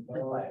 Yeah. I think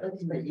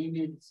the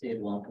email said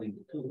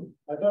 1.2.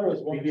 I thought it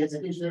was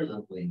Previously,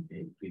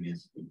 1.2.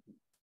 previously,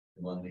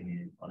 the one we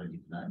had already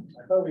planned.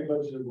 I thought we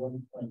budgeted 1.2.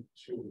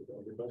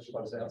 We budgeted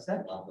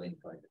 1.5.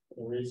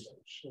 the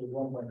research. It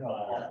was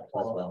 1.5. Yeah,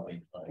 plus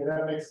 1.5. Okay,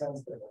 that makes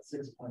sense then.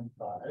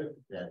 6.5.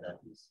 Yeah, that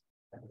is.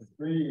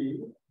 3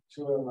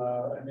 to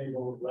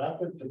enable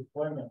rapid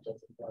deployment of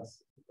the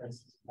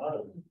crisis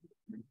model.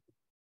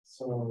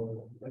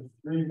 So the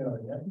 3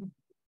 million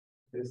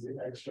is the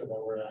extra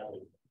that we're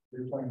adding.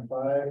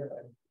 3.5.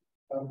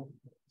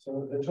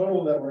 So the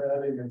total that we're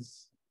adding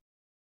is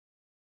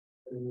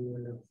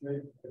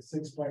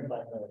 6.5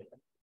 million.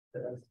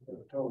 That's the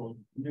total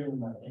new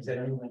money. Is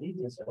that new money?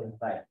 Yes,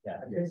 0.5, yeah.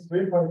 I think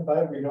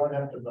 3.5 we don't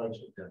have to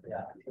budget.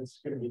 Yeah. It's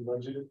going to be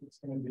budgeted. It's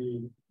going to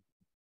be,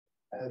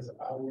 as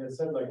we had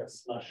said, like a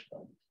slush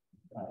fund.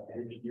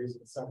 We could use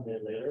it someday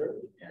later.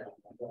 Yeah.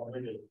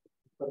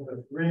 But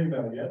the 3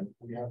 million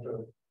we have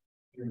to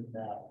do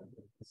now.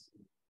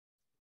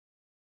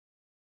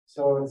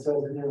 So it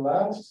says in your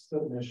last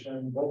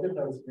submission, budget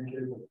has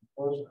indicated a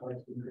proposed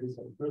cost increase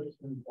of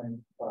 13.5.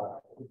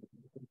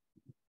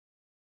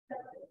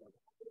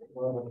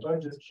 Well, the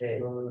budget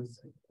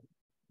shows.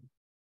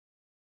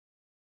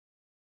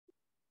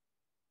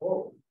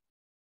 Oh.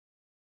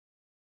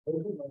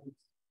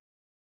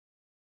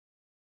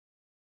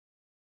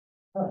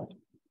 Huh.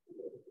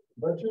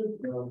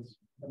 Budget goes,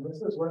 and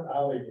this is what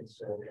Ali is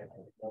saying,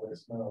 let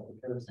us know,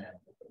 because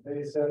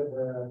they said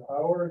that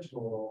our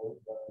total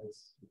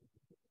was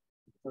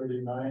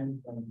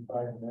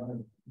 39.5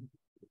 million.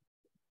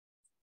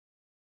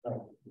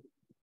 No.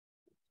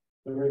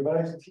 The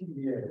revised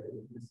TDA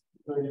is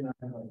 39.5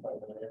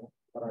 million,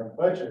 but our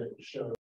budget shows